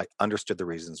Steadicam. I understood the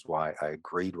reasons why. I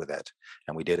agreed with it,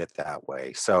 and we did it that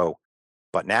way. So,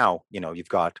 but now, you've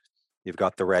got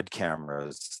the Red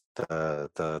cameras,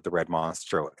 the Red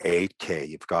Monstro 8K.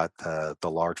 You've got the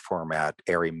large format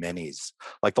Arri Minis.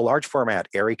 Like the large format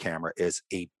Arri camera is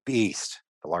a beast.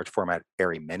 The large format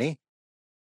Arri Mini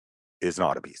is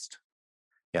not a beast.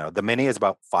 The Mini is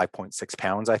about 5.6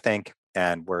 pounds, I think,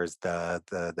 and whereas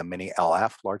the Mini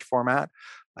LF large format,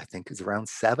 I think, is around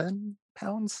 7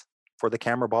 pounds for the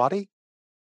camera body.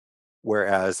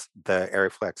 Whereas the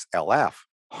Arriflex LF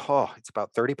Oh, it's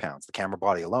about 30 pounds, the camera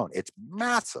body alone. It's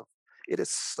massive. It is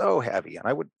so heavy, and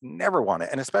I would never want it.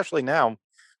 And especially now,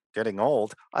 getting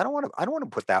old, I don't want to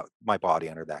put that my body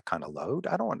under that kind of load.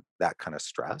 I don't want that kind of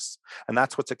stress. And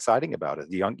that's what's exciting about it.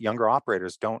 The younger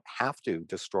operators don't have to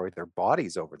destroy their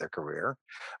bodies over their career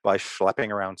by schlepping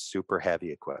around super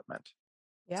heavy equipment.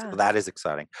 So Yeah. that is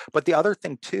exciting. But the other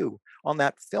thing too, on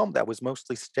that film that was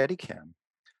mostly Steadicam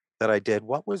that I did,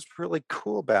 what was really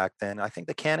cool back then, I think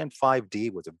the Canon 5D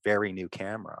was a very new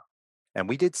camera. And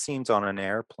we did scenes on an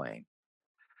airplane.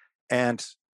 And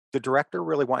the director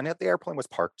really wanted, the airplane was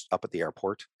parked up at the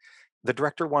airport. The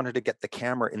director wanted to get the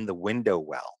camera in the window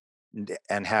well,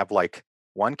 and have like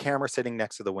one camera sitting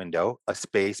next to the window, a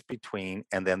space between,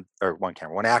 and then, or one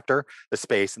camera, one actor, the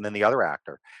space, and then the other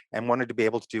actor, and wanted to be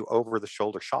able to do over the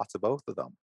shoulder shots of both of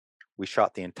them. We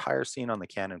shot the entire scene on the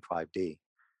Canon 5D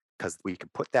because we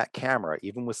could put that camera,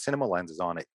 even with cinema lenses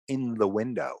on it, in the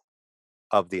window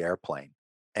of the airplane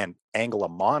and angle a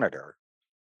monitor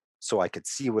so I could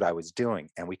see what I was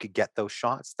doing. And we could get those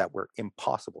shots that were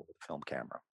impossible with a film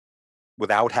camera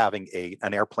without having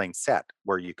an airplane set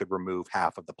where you could remove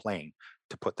half of the plane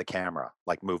to put the camera,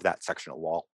 like move that sectional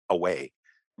wall away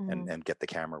and, Mhm. and get the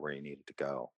camera where you needed to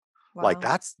go. Like Wow.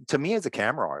 that's, to me as a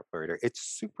camera operator, it's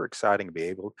super exciting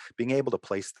to being able to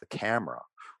place the camera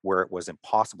where it was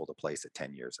impossible to place it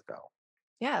 10 years ago.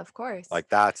 Yeah, of course. Like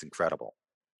that's incredible.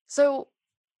 So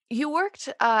you worked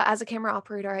as a camera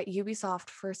operator at Ubisoft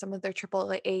for some of their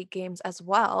AAA games as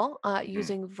well, Mhm.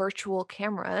 using virtual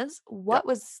cameras. Yep. What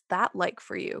was that like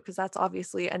for you? Because that's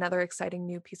obviously another exciting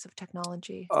new piece of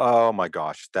technology. Oh my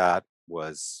gosh, that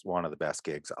was one of the best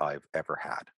gigs I've ever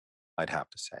had, I'd have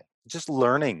to say. Just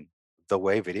learning the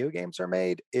way video games are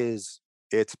made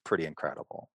it's pretty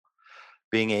incredible.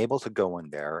 Being able to go in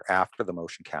there after the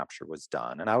motion capture was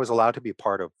done, and I was allowed to be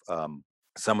part of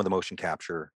some of the motion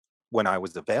capture when I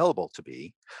was available to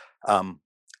be. Um,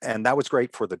 and that was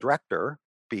great for the director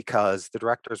because the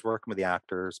director is working with the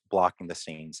actors, blocking the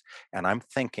scenes, and I'm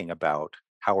thinking about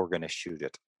how we're going to shoot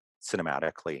it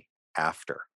cinematically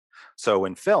after. So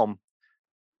in film,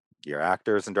 your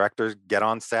actors and directors get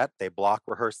on set, they block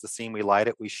rehearse the scene, we light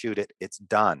it, we shoot it, it's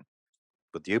done.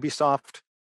 With Ubisoft,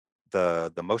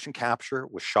 the motion capture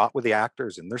was shot with the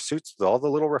actors in their suits with all the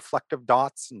little reflective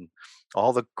dots and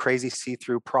all the crazy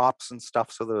see-through props and stuff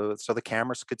so the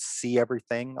cameras could see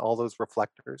everything, all those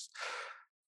reflectors.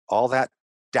 All that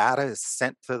data is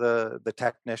sent to the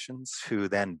technicians who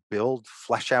then build,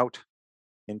 flesh out,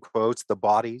 in quotes, the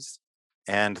bodies.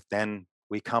 And then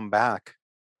we come back,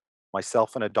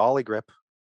 myself in a dolly grip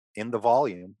in the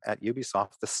volume at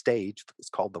Ubisoft, the stage is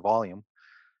called the volume,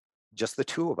 just the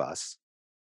two of us,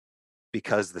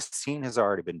 because the scene has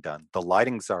already been done, the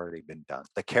lighting's already been done,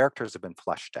 the characters have been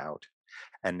fleshed out.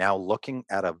 And now looking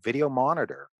at a video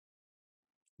monitor,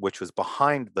 which was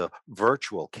behind the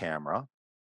virtual camera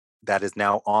that is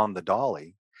now on the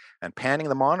dolly, and panning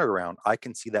the monitor around, I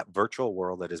can see that virtual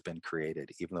world that has been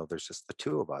created, even though there's just the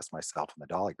two of us, myself and the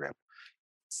dolly grip,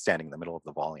 standing in the middle of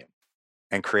the volume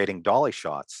and creating dolly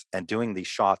shots and doing these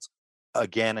shots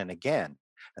again and again.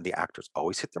 And the actors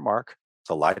always hit their mark.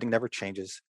 The lighting never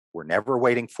changes. We're never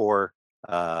waiting for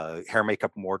hair,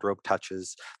 makeup, and wardrobe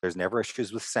touches. There's never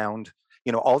issues with sound.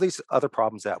 All these other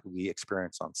problems that we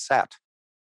experience on set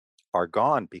are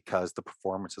gone because the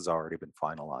performance has already been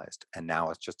finalized. And now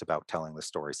it's just about telling the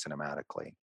story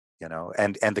cinematically.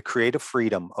 And the creative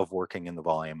freedom of working in the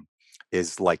volume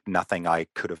is like nothing I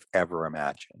could have ever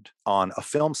imagined. On a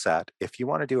film set, if you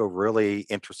want to do a really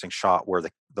interesting shot where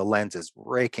the lens is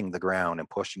raking the ground and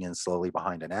pushing in slowly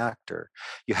behind an actor,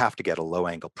 you have to get a low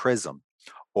angle prism,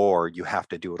 or you have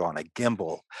to do it on a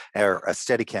gimbal or a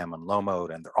Steadicam and low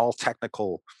mode. And they're all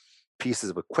technical pieces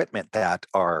of equipment that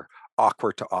are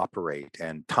awkward to operate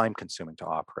and time consuming to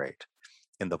operate.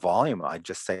 In the volume, I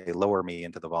just say, lower me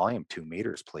into the volume 2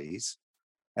 meters, please.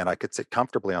 And I could sit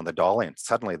comfortably on the dolly, and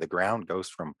suddenly the ground goes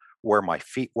from where my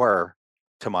feet were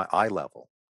to my eye level.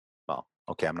 Well,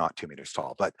 okay, I'm not 2 meters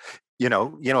tall, but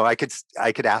I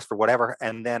could ask for whatever,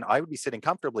 and then I would be sitting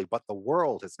comfortably, but the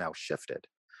world has now shifted,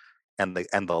 and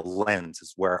the lens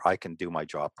is where I can do my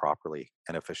job properly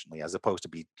and efficiently, as opposed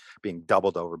to being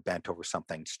doubled over, bent over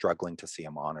something, struggling to see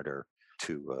a monitor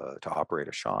to operate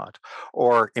a shot,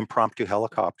 or impromptu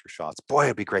helicopter shots. Boy,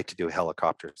 it'd be great to do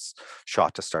a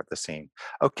shot to start the scene.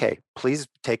 Okay, please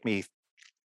take me.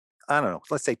 I don't know,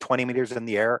 let's say 20 meters in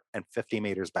the air and 50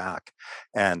 meters back.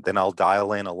 And then I'll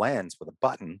dial in a lens with a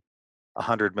button,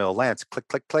 100 mil lens, click,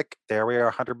 click, click. There we are,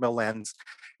 100 mil lens.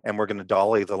 And we're going to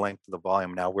dolly the length of the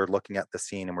volume. Now we're looking at the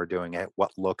scene and we're doing it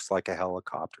what looks like a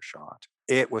helicopter shot.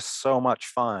 It was so much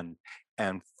fun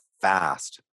and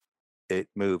fast. it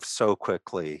moves so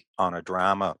quickly on a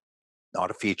drama,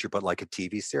 not a feature, but like a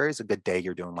TV series. A good day,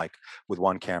 you're doing like with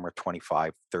one camera,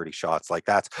 25, 30 shots. Like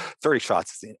that's 30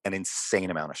 shots is an insane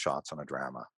amount of shots on a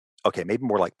drama. Okay, maybe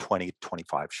more like 20,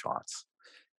 25 shots.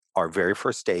 Our very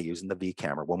first day using the V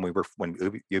camera, when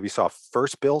Ubisoft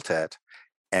first built it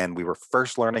and we were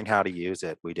first learning how to use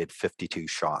it, we did 52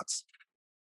 shots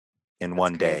in That's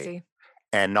one day, crazy.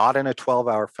 and not in a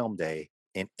 12-hour film day,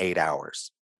 in 8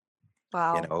 hours. You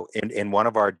Wow. know, in one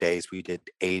of our days, we did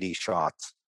 80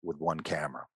 shots with one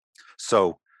camera.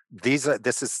 So this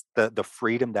is the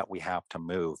freedom that we have to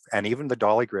move. And even the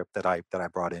dolly grip that I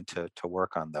brought in to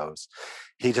work on those,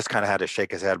 he just kind of had to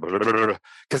shake his head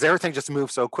because everything just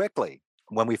moved so quickly.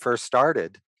 When we first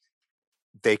started,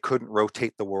 they couldn't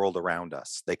rotate the world around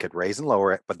us. They could raise and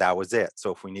lower it, but that was it.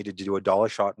 So if we needed to do a dolly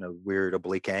shot in a weird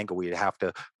oblique angle, we'd have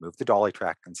to move the dolly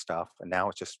track and stuff. And now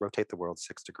it's just rotate the world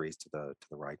 6 degrees to the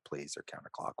right, please, or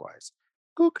counterclockwise.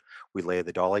 Gook. We lay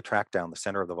the dolly track down the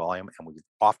center of the volume, and we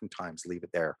oftentimes leave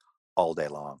it there all day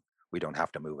long. We don't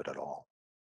have to move it at all.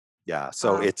 Yeah,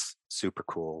 so Wow. it's super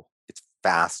cool. It's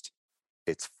fast.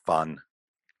 It's fun.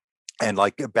 And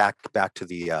like back to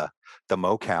the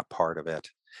mocap part of it,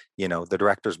 you know, the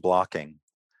director's blocking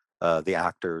the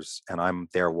actors, and I'm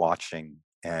there watching,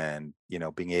 and you know,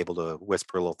 being able to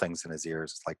whisper little things in his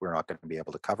ears. It's like, we're not going to be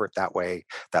able to cover it that way.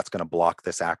 That's going to block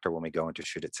this actor when we go in to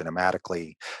shoot it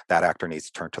cinematically. That actor needs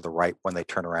to turn to the right when they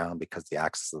turn around because the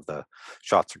axis of the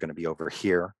shots are going to be over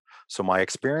here. So my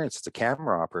experience as a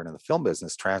camera operator in the film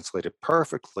business translated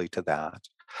perfectly to that,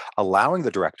 allowing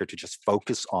the director to just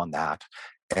focus on that,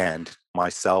 and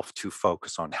myself to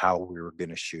focus on how we were going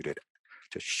to shoot it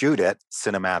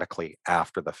cinematically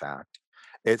after the fact.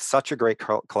 It's such a great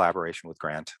collaboration with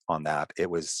Grant on that. It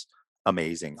was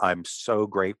amazing. I'm so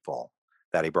grateful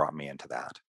that he brought me into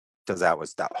that, because that,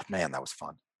 oh man, that was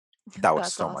fun. That was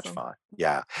That's so much awesome. fun.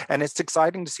 Yeah. And it's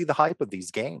exciting to see the hype of these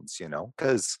games, you know,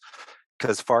 because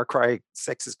Far Cry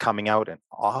 6 is coming out in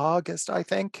August, I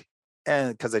think.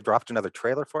 And because they dropped another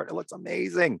trailer for it, it looks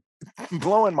amazing.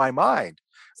 Blowing my mind.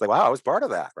 It's like, wow, I was part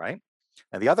of that, right?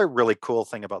 And the other really cool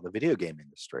thing about the video game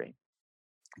industry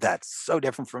that's so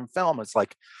different from film, it's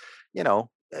like, you know,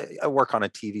 I work on a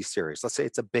TV series. Let's say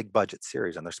it's a big budget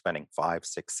series and they're spending 5,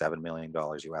 6, $7 million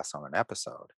US on an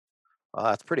episode. Well,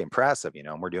 that's pretty impressive, you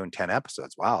know, and we're doing 10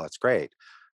 episodes. Wow, that's great.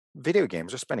 Video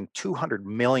games are spending $200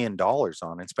 million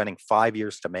on and spending 5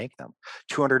 years to make them,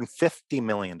 $250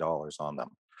 million on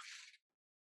them.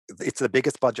 It's the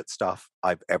biggest budget stuff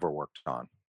I've ever worked on.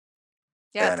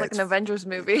 Yeah, it's And like an Avengers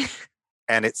movie.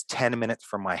 it's 10 minutes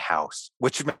from my house,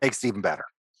 which makes it even better.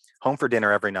 Home for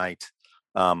dinner every night,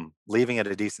 leaving at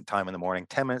a decent time in the morning,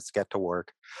 10 minutes to get to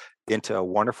work, into a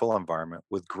wonderful environment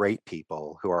with great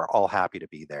people who are all happy to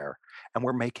be there. And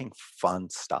we're making fun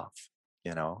stuff,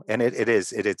 you know, and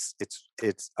it's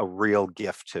a real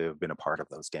gift to have been a part of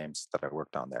those games that I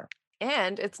worked on there.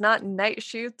 And it's not night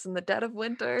shoots in the dead of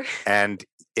winter. And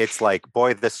it's like,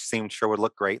 boy, this scene sure would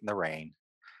look great in the rain.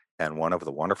 And one of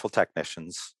the wonderful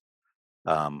technicians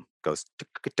goes tick,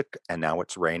 tick, tick, and now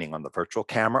it's raining on the virtual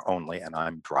camera only, and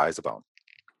I'm dry as a bone.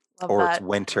 Love Or it's that.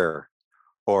 winter,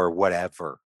 or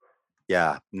whatever.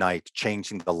 Yeah, night,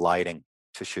 changing the lighting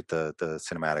to shoot the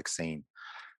cinematic scene.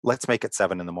 Let's make it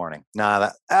 7 in the morning.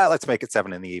 Nah, let's make it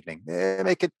 7 in the evening.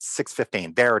 Make it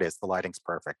 6:15. There it is. The lighting's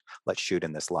perfect. Let's shoot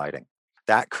in this lighting.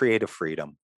 That creative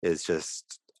freedom is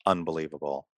just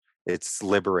unbelievable. It's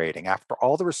liberating after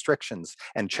all the restrictions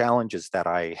and challenges that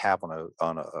I have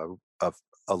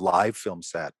a live film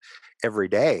set every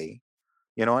day.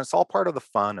 You know, it's all part of the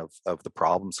fun of the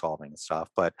problem solving and stuff,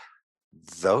 but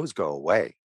those go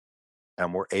away,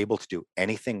 and we're able to do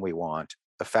anything we want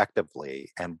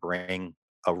effectively and bring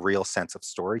a real sense of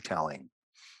storytelling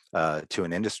to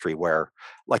an industry where,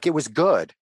 like, it was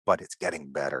good, but it's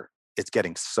getting better. It's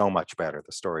getting so much better.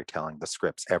 The storytelling, the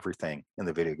scripts, everything in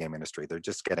the video game industry, they're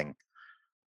just getting,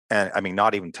 and I mean,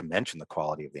 not even to mention the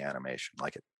quality of the animation.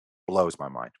 Like, it blows my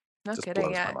mind. No Just kidding.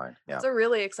 blows my Yeah. mind. Yeah. It's a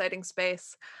really exciting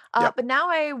space. Yeah. But now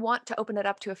I want to open it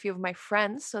up to a few of my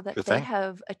friends so that Good they thing.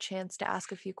 have a chance to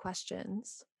ask a few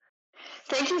questions.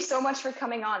 Thank you so much for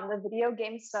coming on. The video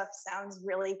game stuff sounds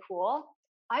really cool.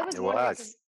 I was It wondering, was.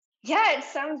 'cause- yeah, it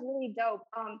sounds really dope.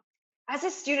 As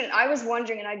a student, I was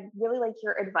wondering, and I'd really like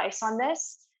your advice on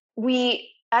this.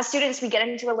 As students, we get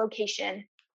into a location,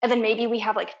 and then maybe we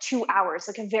have like 2 hours,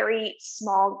 like a very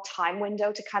small time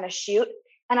window to kind of shoot.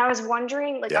 And I was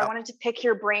wondering, like, I Yeah. wanted to pick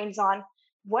your brains on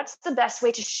what's the best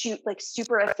way to shoot like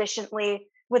super efficiently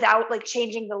without like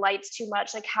changing the lights too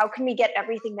much. Like, how can we get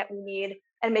everything that we need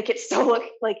and make it still look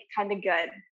like kind of good?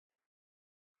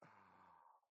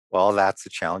 Well, that's the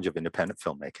challenge of independent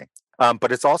filmmaking.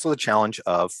 But it's also the challenge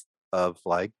of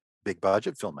like big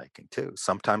budget filmmaking too.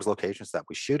 Sometimes locations that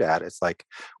we shoot at, it's like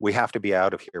we have to be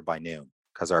out of here by noon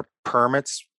because our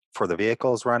permits for the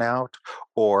vehicles run out,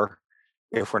 or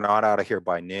if we're not out of here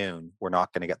by noon, we're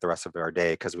not going to get the rest of our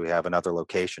day because we have another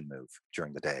location move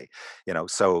during the day.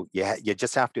 So yeah, you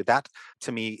just have to. That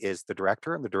to me is the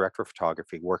director and the director of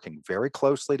photography working very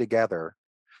closely together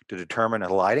to determine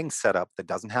a lighting setup that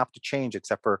doesn't have to change,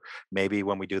 except for maybe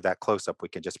when we do that close up, we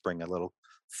can just bring a little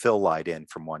fill light in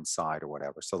from one side or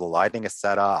whatever. So the lighting is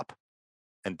set up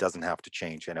and doesn't have to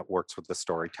change, and it works with the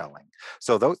storytelling.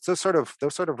 So those sort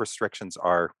of restrictions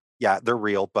are, yeah, they're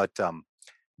real, but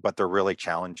they're really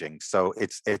challenging. So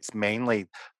it's mainly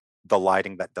the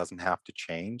lighting that doesn't have to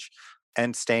change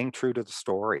and staying true to the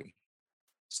story.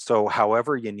 So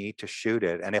however you need to shoot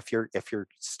it, and if you're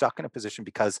stuck in a position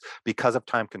because of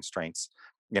time constraints,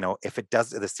 if it does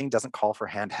the scene doesn't call for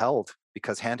handheld,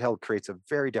 because handheld creates a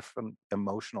very different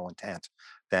emotional intent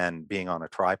than being on a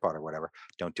tripod or whatever,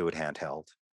 don't do it handheld.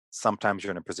 Sometimes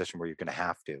you're in a position where you're going to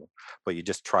have to, but you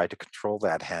just try to control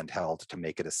that handheld to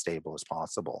make it as stable as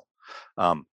possible.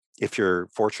 Um, if you're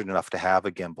fortunate enough to have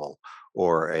a gimbal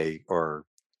or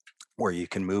where you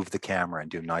can move the camera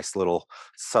and do nice little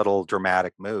subtle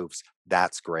dramatic moves,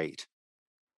 that's great.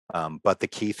 But the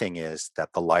key thing is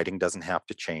that the lighting doesn't have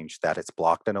to change, that it's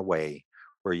blocked in a way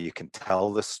where you can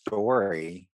tell the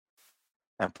story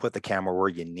and put the camera where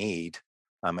you need,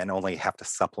 and only have to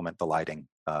supplement the lighting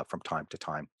from time to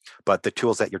time. But the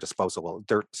tools at your disposal will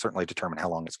certainly determine how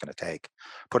long it's going to take.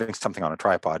 Putting something on a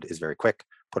tripod is very quick.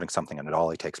 Putting something on a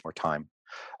dolly takes more time.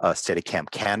 Steadicam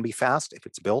can be fast if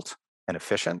it's built and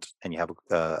efficient, and you have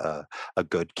a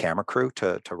good camera crew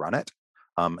to run it.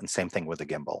 And same thing with the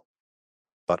gimbal.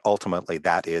 But ultimately,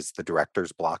 that is the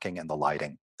director's blocking and the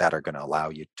lighting that are going to allow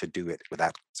you to do it with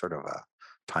that sort of a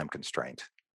time constraint.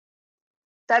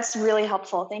 That's really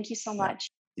helpful. Thank you so Yeah, much.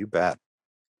 you bet.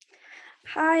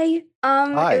 Hi. It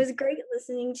Hi. was great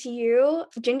listening to you.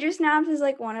 Ginger Snaps is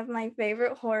like one of my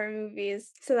favorite horror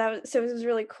movies. So it was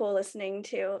really cool listening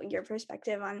to your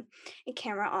perspective on a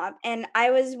camera op. And I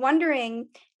was wondering,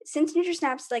 since Ginger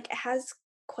Snaps like has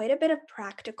quite a bit of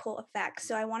practical effects,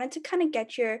 so I wanted to kind of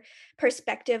get your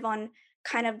perspective on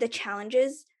kind of the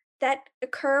challenges that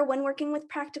occur when working with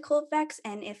practical effects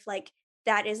and if like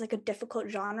that is like a difficult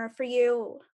genre for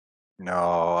you.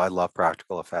 No, I love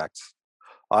practical effects.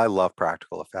 I love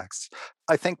practical effects.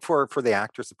 I think for the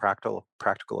actors, the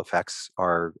practical effects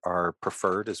are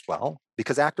preferred as well,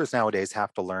 because actors nowadays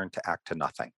have to learn to act to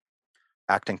nothing,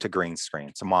 acting to green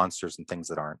screen, to monsters and things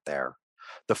that aren't there.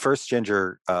 The first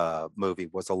Ginger movie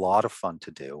was a lot of fun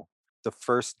to do. The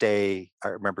first day, I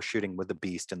remember shooting with the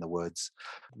Beast in the woods,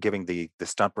 giving the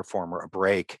stunt performer a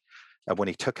break. And when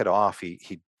he took it off,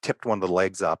 he tipped one of the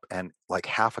legs up, and like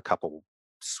half a cup of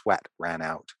sweat ran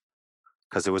out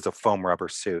because it was a foam rubber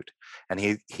suit. And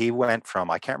he went from,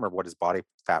 I can't remember what his body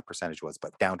fat percentage was,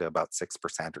 but down to about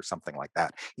 6% or something like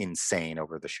that. Insane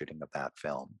over the shooting of that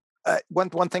film. One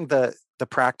thing the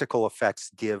practical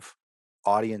effects give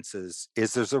audiences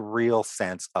is there's a real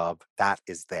sense of that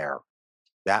is there.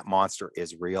 That monster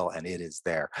is real and it is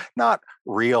there. Not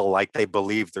real like they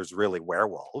believe there's really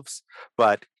werewolves,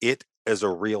 but it is a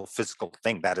real physical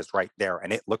thing that is right there,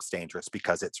 and it looks dangerous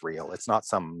because it's real. It's not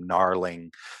some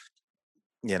gnarling,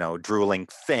 drooling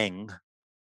thing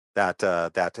that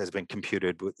has been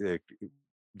computed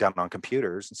done on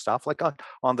computers and stuff. Like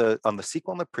on the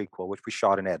sequel and the prequel, which we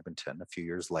shot in Edmonton a few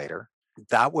years later.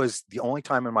 That was the only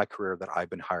time in my career that I've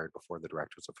been hired before the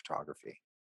directors of photography.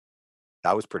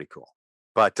 That was pretty cool.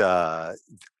 But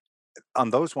on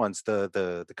those ones,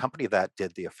 the company that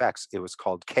did the effects, it was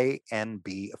called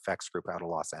KNB Effects Group out of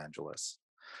Los Angeles,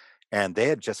 and they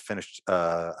had just finished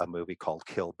a movie called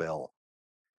Kill Bill,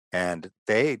 and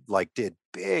they like did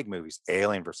big movies,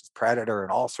 Alien versus Predator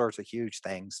and all sorts of huge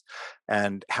things.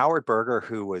 And Howard Berger,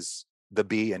 who was the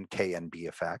B in KNB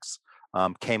effects,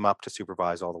 came up to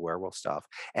supervise all the werewolf stuff,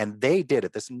 and they did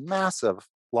it. This massive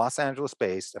Los Angeles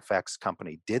based effects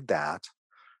company did that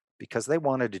because they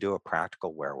wanted to do a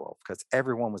practical werewolf, because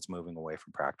everyone was moving away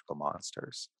from practical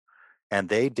monsters. And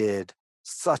they did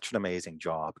such an amazing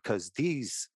job, because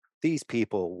these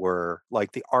people were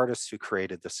like the artists who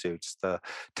created the suits, the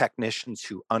technicians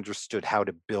who understood how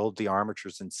to build the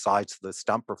armatures inside so the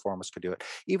stunt performers could do it.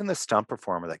 Even the stunt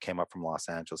performer that came up from Los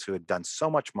Angeles, who had done so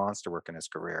much monster work in his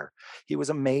career, he was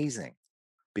amazing.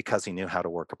 because he knew how to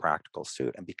work a practical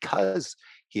suit, and because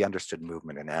he understood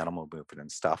movement and animal movement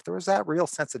and stuff. There was that real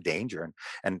sense of danger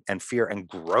and fear and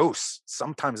gross.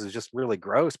 Sometimes it was just really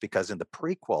gross because in the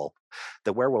prequel,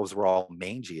 the werewolves were all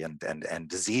mangy and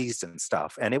diseased and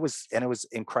stuff, and it was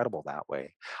incredible that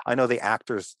way. I know the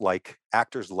actors like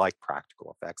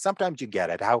practical effects. Sometimes you get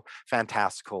it. How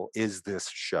fantastical is this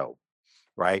show?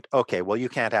 Right? Okay, well, you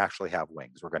can't actually have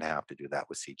wings. We're going to have to do that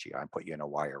with CGI and put you in a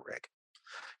wire rig,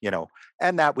 you know,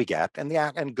 and that we get, and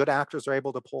and good actors are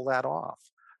able to pull that off,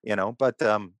 But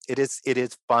it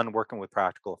is fun working with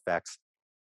practical effects.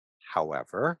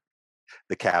 However,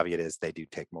 the caveat is they do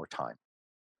take more time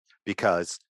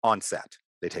because on set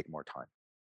they take more time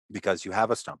because you have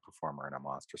a stunt performer in a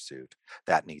monster suit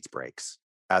that needs breaks,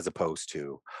 as opposed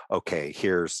to, okay,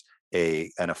 here's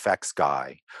an effects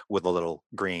guy with a little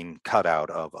green cutout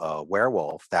of a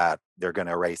werewolf that they're going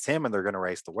to erase him and they're going to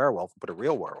erase the werewolf and put a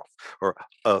real werewolf or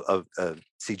a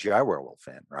CGI werewolf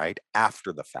in, right,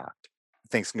 after the fact.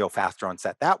 Things can go faster on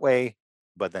set that way,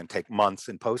 but then take months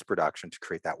in post production to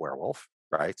create that werewolf,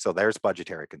 right? So there's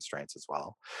budgetary constraints as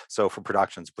well. So for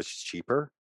productions, which is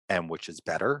cheaper and which is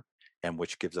better and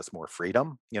which gives us more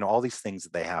freedom, all these things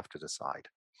that they have to decide.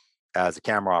 As a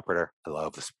camera operator, I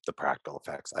love the practical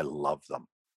effects. I love them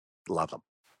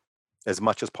as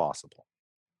much as possible.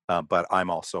 But I'm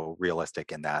also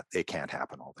realistic in that it can't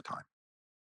happen all the time.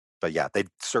 But yeah, they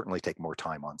certainly take more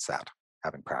time on set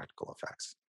having practical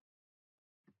effects.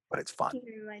 But it's fun. Thank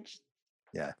you very much.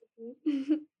 Yeah.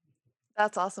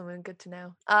 That's awesome and good to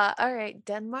know. All right,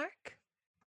 Denmark.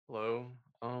 Hello.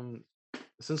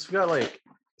 Since we got like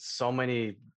so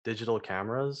many digital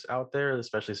cameras out there,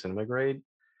 especially cinema grade,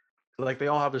 like they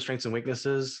all have their strengths and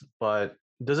weaknesses, but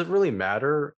does it really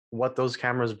matter what those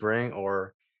cameras bring,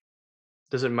 or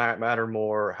does it matter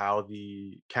more how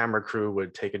the camera crew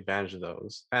would take advantage of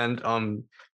those? And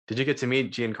did you get to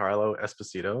meet Giancarlo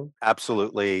Esposito?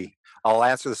 Absolutely. I'll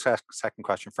answer the second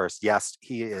question first. Yes,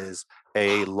 he is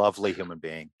a lovely human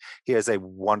being. He is a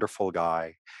wonderful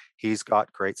guy. He's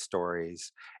got great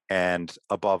stories. And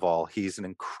above all, he's an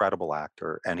incredible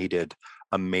actor. And he did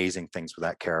amazing things with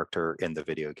that character in the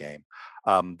video game.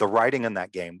 The writing in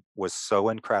that game was so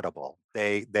incredible.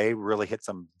 They really hit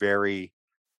some very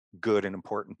good and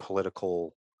important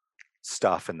political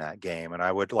stuff in that game. And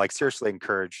I would seriously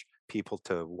encourage people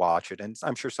to watch it. And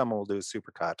I'm sure someone will do a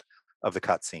supercut of the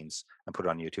cutscenes and put it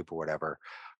on YouTube or whatever.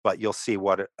 But you'll see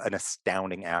what an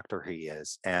astounding actor he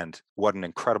is, and what an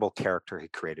incredible character he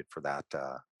created for that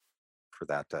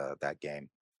game.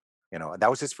 That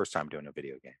was his first time doing a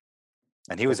video game,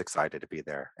 and he was excited to be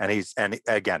there. And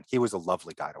again, he was a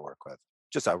lovely guy to work with,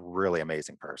 just a really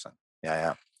amazing person.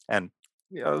 Yeah. And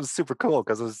it was super cool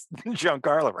because it was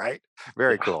Giancarlo, right?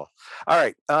 Very cool. All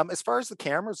right. As far as the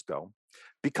cameras go,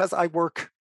 because I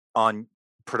work on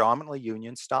predominantly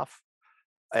union stuff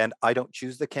and I don't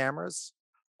choose the cameras,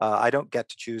 I don't get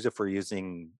to choose if we're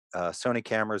using Sony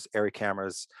cameras, Arri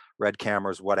cameras, Red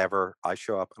cameras, whatever. I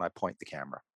show up and I point the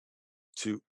camera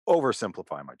to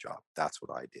oversimplify my job. That's what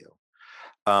I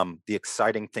do. The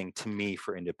exciting thing to me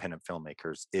for independent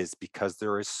filmmakers is because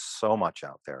there is so much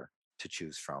out there to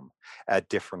choose from at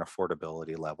different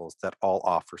affordability levels that all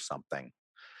offer something.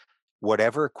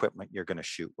 Whatever equipment you're going to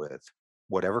shoot with,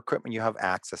 whatever equipment you have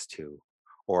access to,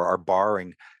 or are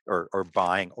borrowing or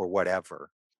buying or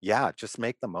whatever, yeah, just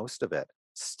make the most of it.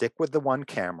 Stick with the one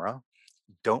camera.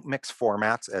 Don't mix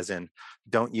formats, as in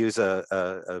don't use a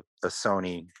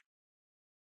Sony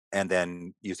and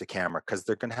then use a camera, because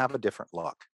they're going to have a different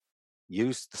look.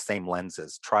 Use the same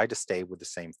lenses. Try to stay with the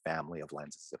same family of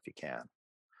lenses if you can,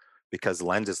 because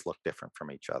lenses look different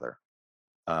from each other.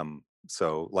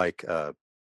 So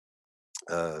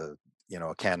a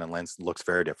Canon lens looks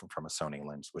very different from a Sony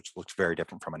lens, which looks very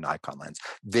different from a Nikon lens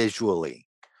visually.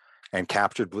 And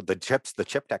captured with the chips, the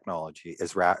chip technology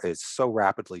is so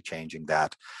rapidly changing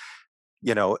that,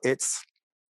 it's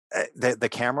the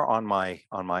camera on my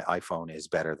iPhone is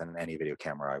better than any video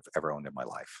camera I've ever owned in my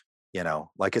life.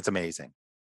 It's amazing.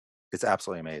 It's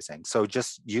absolutely amazing. So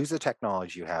just use the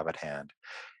technology you have at hand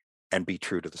and be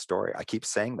true to the story. I keep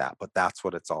saying that, but that's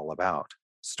what it's all about.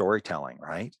 Storytelling,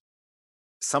 right?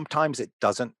 Sometimes it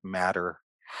doesn't matter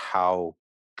how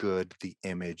good the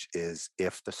image is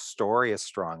if the story is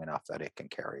strong enough that it can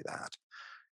carry that.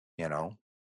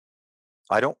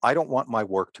 I don't want my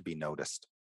work to be noticed.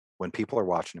 When people are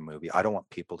watching a movie, I don't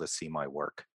want people to see my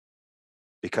work,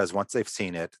 because once they've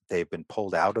seen it, they've been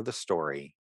pulled out of the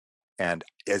story. And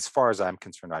as far as I'm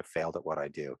concerned, I've failed at what I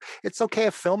do. It's okay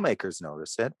if filmmakers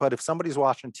notice it, but if somebody's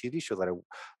watching a TV show that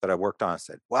I worked on and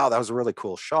said, wow, that was a really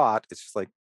cool shot, it's just like,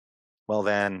 well,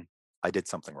 then I did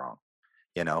something wrong,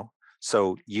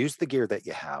 So use the gear that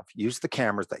you have, use the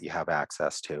cameras that you have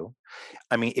access to.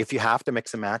 I mean, if you have to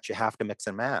mix and match, you have to mix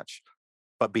and match,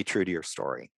 but be true to your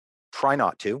story. Try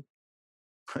not to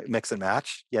mix and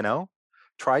match,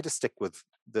 try to stick with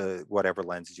the whatever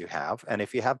lenses you have. And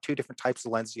if you have two different types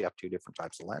of lenses, you have two different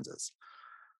types of lenses.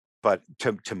 But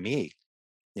to me,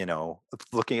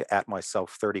 looking at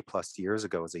myself 30 plus years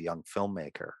ago as a young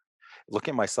filmmaker,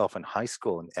 looking at myself in high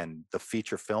school and the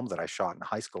feature film that I shot in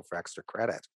high school for extra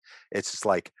credit, it's just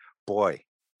like, boy,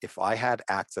 if I had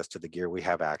access to the gear we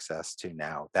have access to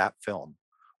now, that film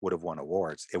would have won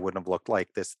awards. It wouldn't have looked like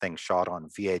this thing shot on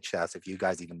VHS, if you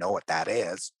guys even know what that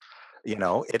is.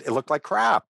 It looked like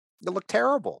crap. It looked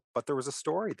terrible, but there was a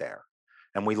story there.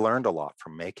 And we learned a lot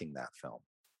from making that film,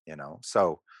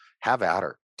 So have at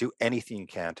her. Do anything you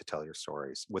can to tell your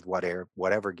stories with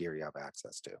whatever gear you have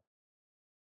access to.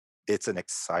 It's an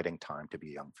exciting time to be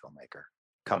a young filmmaker,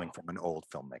 coming from an old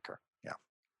filmmaker. Yeah.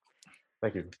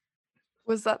 Thank you.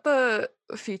 Was that the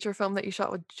feature film that you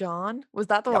shot with John? Was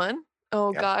that the Yep. one?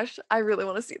 Oh Yep. gosh, I really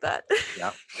want to see that.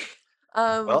 Yeah.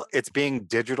 Well, it's being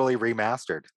digitally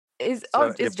remastered. Is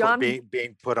It's John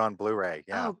being put on Blu-ray?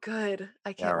 Yeah. Oh, good. I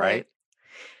Yeah, can't right.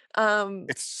 wait.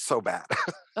 It's so bad.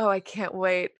 Oh, I can't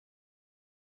wait.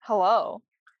 Hello.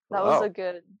 That was Hello.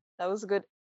 a good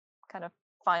kind of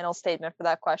final statement for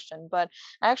that question. But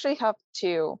I actually have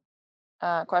two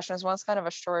questions. One's kind of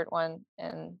a short one,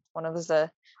 and one of is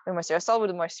a bit more serious. I'll start with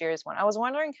the more serious one. I was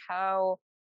wondering how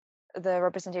the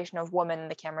representation of women in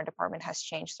the camera department has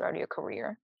changed throughout your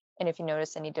career, and if you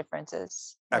noticed any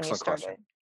differences when you Excellent started. question.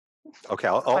 Okay,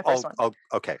 my first one.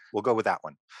 okay, we'll go with that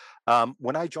one.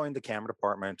 When I joined the camera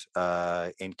department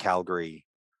in Calgary,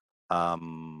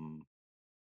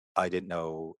 I didn't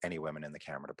know any women in the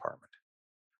camera department.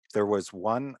 There was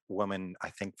one woman, I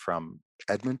think, from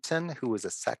Edmonton who was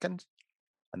a second,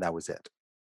 and that was it.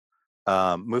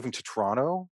 Moving to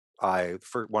Toronto,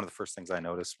 one of the first things I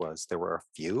noticed was there were a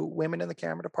few women in the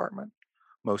camera department,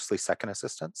 mostly second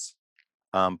assistants.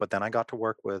 But then I got to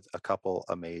work with a couple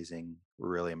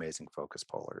really amazing focus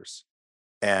pullers.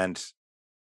 And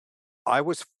I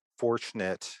was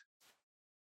fortunate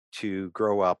to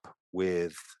grow up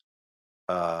with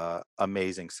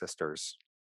amazing sisters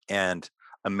and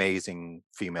amazing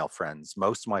female friends.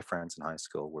 Most of my friends in high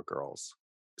school were girls.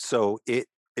 So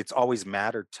it's always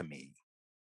mattered to me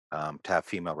to have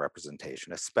female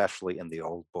representation, especially in the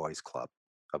old boys club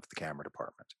of the camera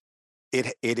department.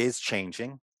 It is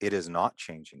changing. It is not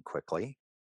changing quickly.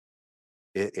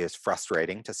 It is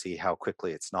frustrating to see how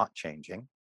quickly it's not changing.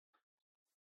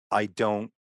 I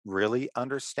don't really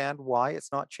understand why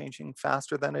it's not changing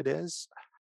faster than it is.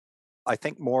 I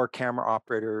think more camera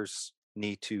operators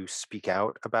need to speak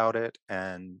out about it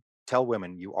and tell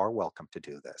women, you are welcome to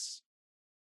do this.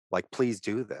 Like, please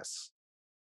do this.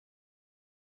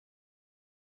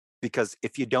 Because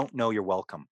if you don't know you're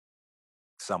welcome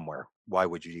somewhere, why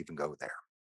would you even go there?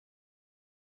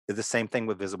 The same thing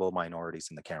with visible minorities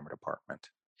in the camera department.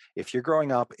 If you're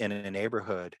growing up in a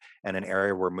neighborhood and an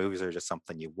area where movies are just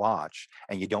something you watch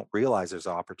and you don't realize there's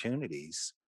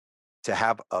opportunities to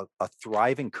have a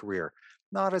thriving career,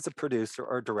 not as a producer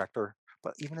or a director,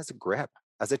 but even as a grip,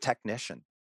 as a technician.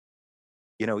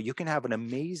 You can have an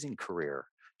amazing career,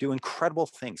 do incredible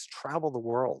things, travel the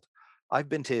world. I've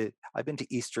been to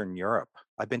Eastern Europe.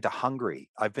 I've been to Hungary.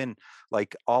 I've been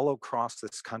like all across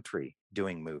this country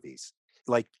doing movies.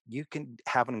 Like, you can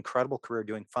have an incredible career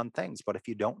doing fun things, but if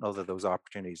you don't know that those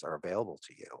opportunities are available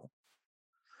to you,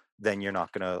 then you're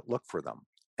not going to look for them.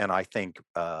 And I think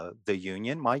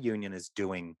my union is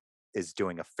doing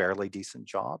a fairly decent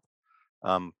job,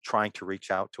 trying to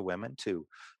reach out to women to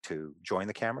join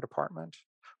the camera department,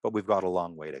 but we've got a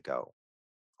long way to go.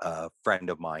 A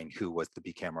friend of mine who was the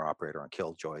B camera operator on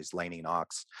Killjoys, Lainey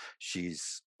Knox,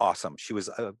 she's awesome. She was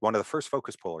one of the first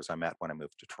focus pullers I met when I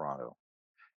moved to Toronto,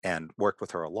 and worked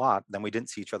with her a lot. Then we didn't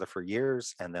see each other for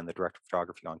years. And then the director of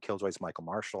photography on Killjoys, Michael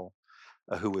Marshall,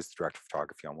 who was the director of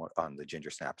photography on the Ginger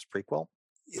Snaps prequel.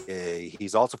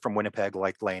 He's also from Winnipeg,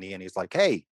 like Lainey, and he's like,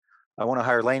 hey, I want to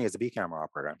hire Lainey as a B camera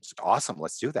operator. I'm just awesome.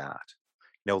 Let's do that.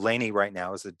 Lainey right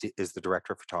now is the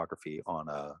director of photography on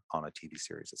a TV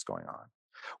series that's going on,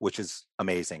 which is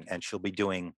amazing. And she'll be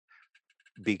doing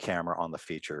B camera on the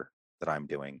feature that I'm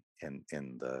doing in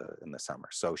the summer.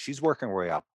 So she's working her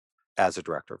way up as a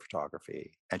director of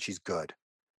photography, and she's good.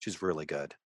 She's really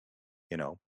good,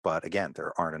 but again,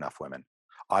 there aren't enough women.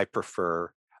 I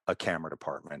prefer a camera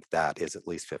department that is at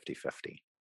least 50-50.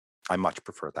 I much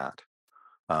prefer that.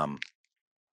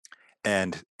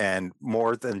 And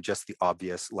more than just the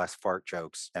obvious less fart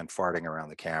jokes and farting around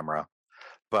the camera,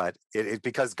 But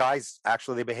because guys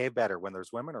actually they behave better when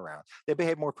there's women around. They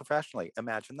behave more professionally.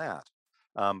 Imagine that.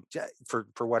 For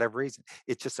whatever reason,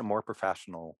 it's just a more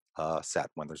professional set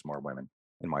when there's more women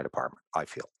in my department, I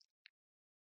feel.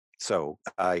 So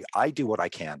I do what I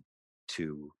can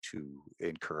to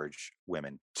encourage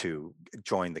women to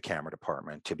join the camera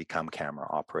department, to become camera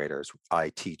operators. I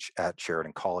teach at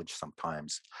Sheridan College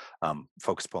sometimes,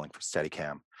 focus pulling for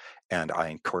Steadicam, and I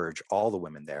encourage all the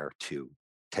women there to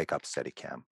take up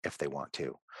Steadicam if they want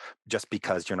to. Just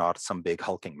because you're not some big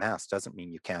hulking mass doesn't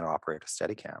mean you can't operate a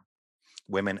Steadicam.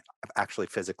 Women actually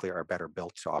physically are better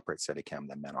built to operate Steadicam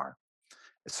than men are.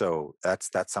 So that's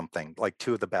something. Like,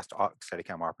 two of the best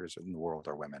Steadicam operators in the world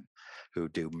are women who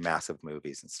do massive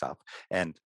movies and stuff.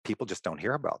 And people just don't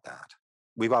hear about that.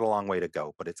 We've got a long way to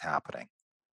go, but it's happening.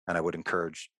 And I would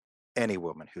encourage any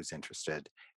woman who's interested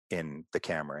in the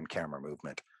camera and camera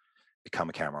movement, become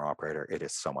a camera operator. It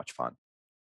is so much fun.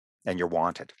 And you're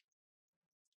wanted.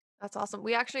 That's awesome.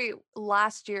 We actually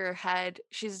last year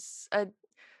she's a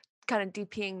kind of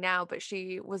DPing now, but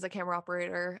she was a camera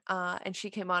operator, and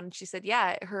she came on and she said,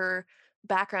 yeah, her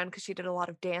background, because she did a lot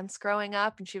of dance growing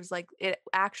up, and she was like, it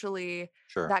actually,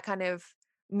 Sure. that kind of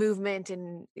movement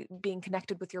and being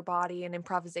connected with your body and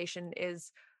improvisation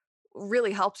is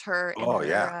really helps her in Oh,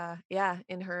 her yeah.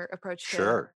 in her approach to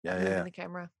Sure. Yeah, moving yeah. the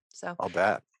camera. So I'll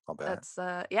bet. that's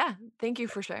yeah, thank you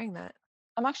for sharing that.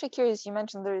 I'm actually curious. You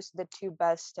mentioned there's the two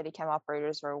best Steadicam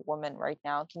operators are women right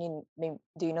now. Can you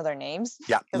do you know their names?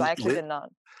 Yeah. Because I actually did not.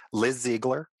 Liz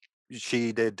Ziegler.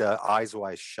 She did Eyes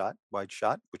Wide Shut,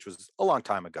 which was a long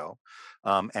time ago.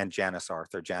 And Janice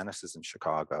Arthur. Janice is in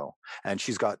Chicago, and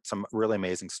she's got some really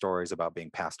amazing stories about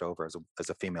being passed over as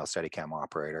a female Steadicam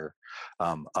operator,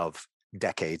 of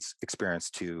decades experience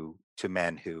to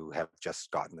men who have just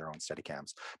gotten their own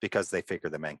Steadicams because they figure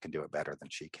the men can do it better than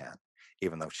she can,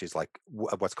 even though she's like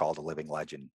what's called a living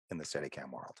legend in the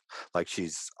Steadicam world. Like,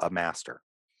 she's a master,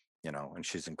 and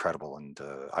she's incredible. And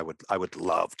I would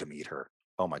love to meet her.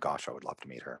 Oh my gosh, I would love to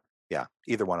meet her. Yeah,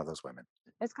 either one of those women.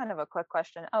 It's kind of a quick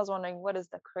question. I was wondering, what is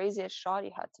the craziest shot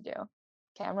you had to do,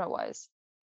 camera wise?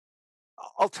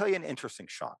 I'll tell you an interesting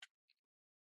shot,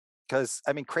 because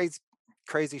I mean,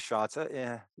 crazy shots.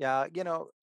 Yeah.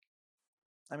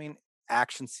 I mean,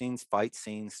 action scenes, fight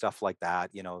scenes, stuff like that.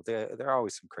 There are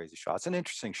always some crazy shots. An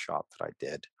interesting shot that I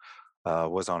did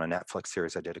was on a Netflix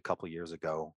series I did a couple years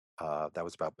ago. That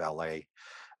was about ballet.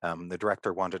 The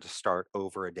director wanted to start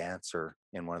over a dancer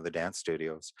in one of the dance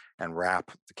studios and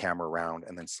wrap the camera around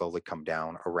and then slowly come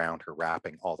down around her,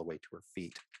 wrapping all the way to her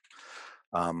feet.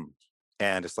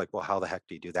 And it's like, well, how the heck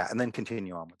do you do that? And then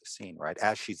continue on with the scene, right?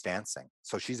 As she's dancing.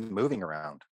 So she's moving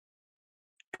around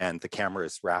and the camera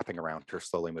is wrapping around her,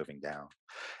 slowly moving down.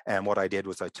 And what I did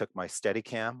was I took my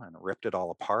Steadicam and ripped it all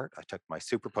apart. I took my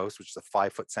Super Post, which is a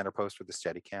 5-foot center post for the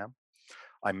Steadicam.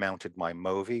 I mounted my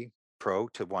Movi Pro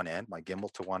to one end, my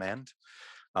gimbal to one end.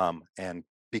 And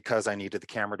because I needed the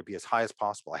camera to be as high as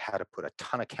possible, I had to put a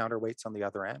ton of counterweights on the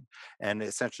other end, and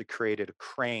essentially created a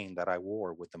crane that I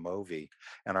wore with the Movi.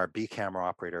 And our B camera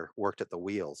operator worked at the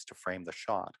wheels to frame the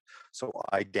shot. So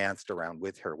I danced around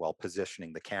with her while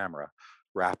positioning the camera,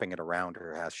 wrapping it around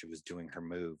her as she was doing her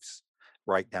moves,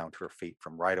 right down to her feet,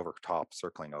 from right over top,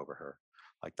 circling over her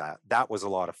like that. That was a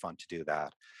lot of fun to do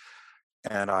that.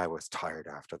 And I was tired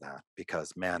after that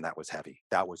because, man, that was heavy.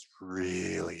 That was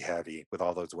really heavy with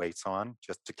all those weights on,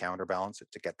 just to counterbalance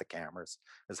it, to get the cameras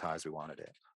as high as we wanted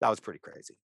it. That was pretty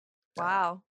crazy.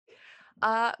 Wow.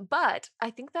 But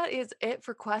I think that is it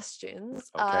for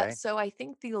questions. Okay. So I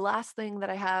think the last thing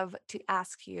that I have to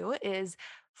ask you is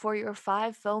for your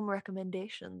 5 film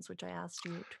recommendations, which I asked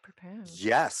you to prepare.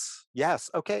 Yes.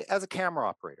 Okay. As a camera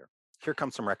operator, here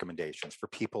comes some recommendations for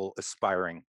people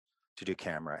aspiring to do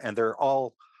camera, and they're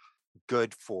all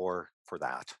good for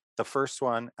that. The first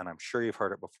one, and I'm sure you've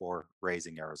heard it before,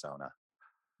 Raising Arizona.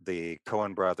 The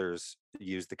Coen brothers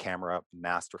use the camera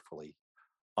masterfully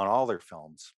on all their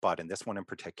films, but in this one in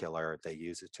particular, they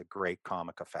use it to great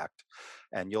comic effect.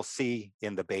 And you'll see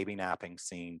in the baby napping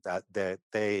scene that the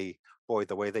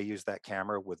way they use that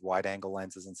camera with wide angle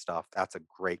lenses and stuff, that's a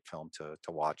great film to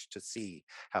watch, to see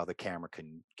how the camera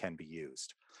can be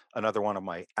used. Another one of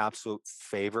my absolute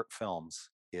favorite films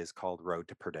is called Road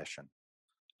to Perdition.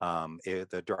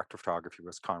 The director of photography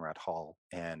was Conrad Hall,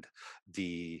 and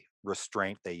the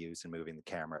restraint they use in moving the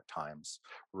camera at times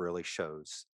really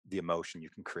shows the emotion you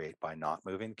can create by not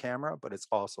moving the camera. But it's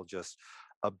also just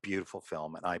a beautiful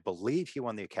film, and I believe he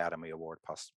won the Academy Award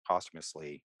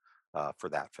posthumously for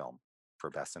that film for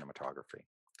best cinematography,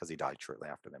 because he died shortly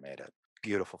after they made it.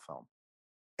 Beautiful film.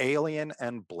 Alien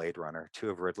and Blade Runner, two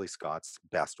of Ridley Scott's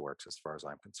best works, as far as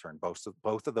I'm concerned.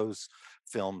 Both of those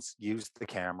films used the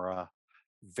camera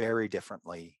very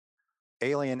differently.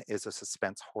 Alien is a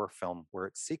suspense horror film where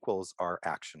its sequels are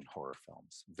action horror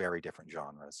films, very different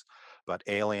genres. But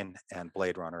Alien and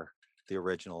Blade Runner, the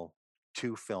original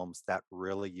two films that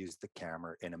really used the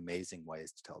camera in amazing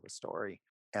ways to tell the story.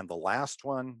 And the last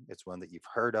one is one that you've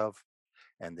heard of,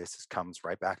 and comes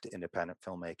right back to independent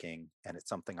filmmaking, and it's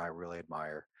something I really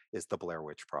admire, is the Blair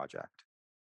Witch Project.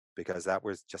 Because that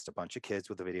was just a bunch of kids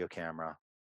with a video camera,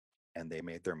 and they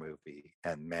made their movie,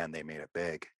 and man, they made it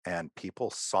big, and people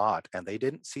saw it, and they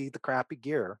didn't see the crappy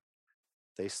gear.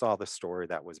 They saw the story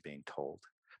that was being told,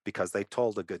 because they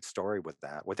told a good story with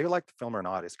that. Whether you like the film or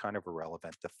not is kind of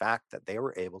irrelevant. The fact that they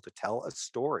were able to tell a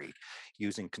story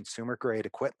using consumer grade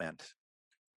equipment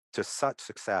to such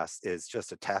success is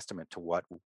just a testament to what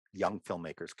young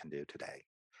filmmakers can do today.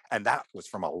 And that was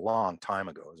from a long time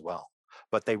ago as well.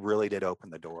 But they really did open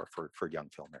the door for young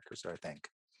filmmakers, I think.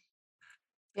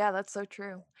 Yeah, that's so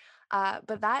true.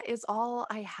 But that is all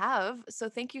I have. So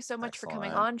thank you so much for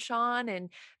coming Excellent. on, Sean, and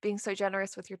being so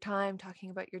generous with your time,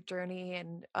 talking about your journey.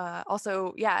 And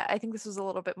also, yeah, I think this was a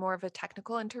little bit more of a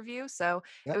technical interview. So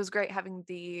it Yep. was great having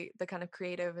the kind of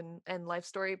creative and life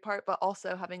story part, but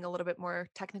also having a little bit more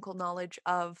technical knowledge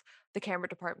of the camera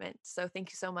department. So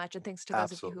thank you so much. And thanks to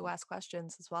those of you who Absolutely. asked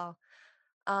questions as well.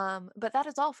 But that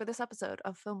is all for this episode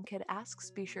of Film Kid Asks.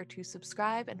 Be sure to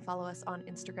subscribe and follow us on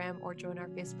Instagram or join our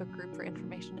Facebook group for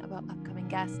information about upcoming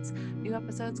guests. New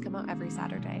episodes come out every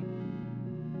Saturday.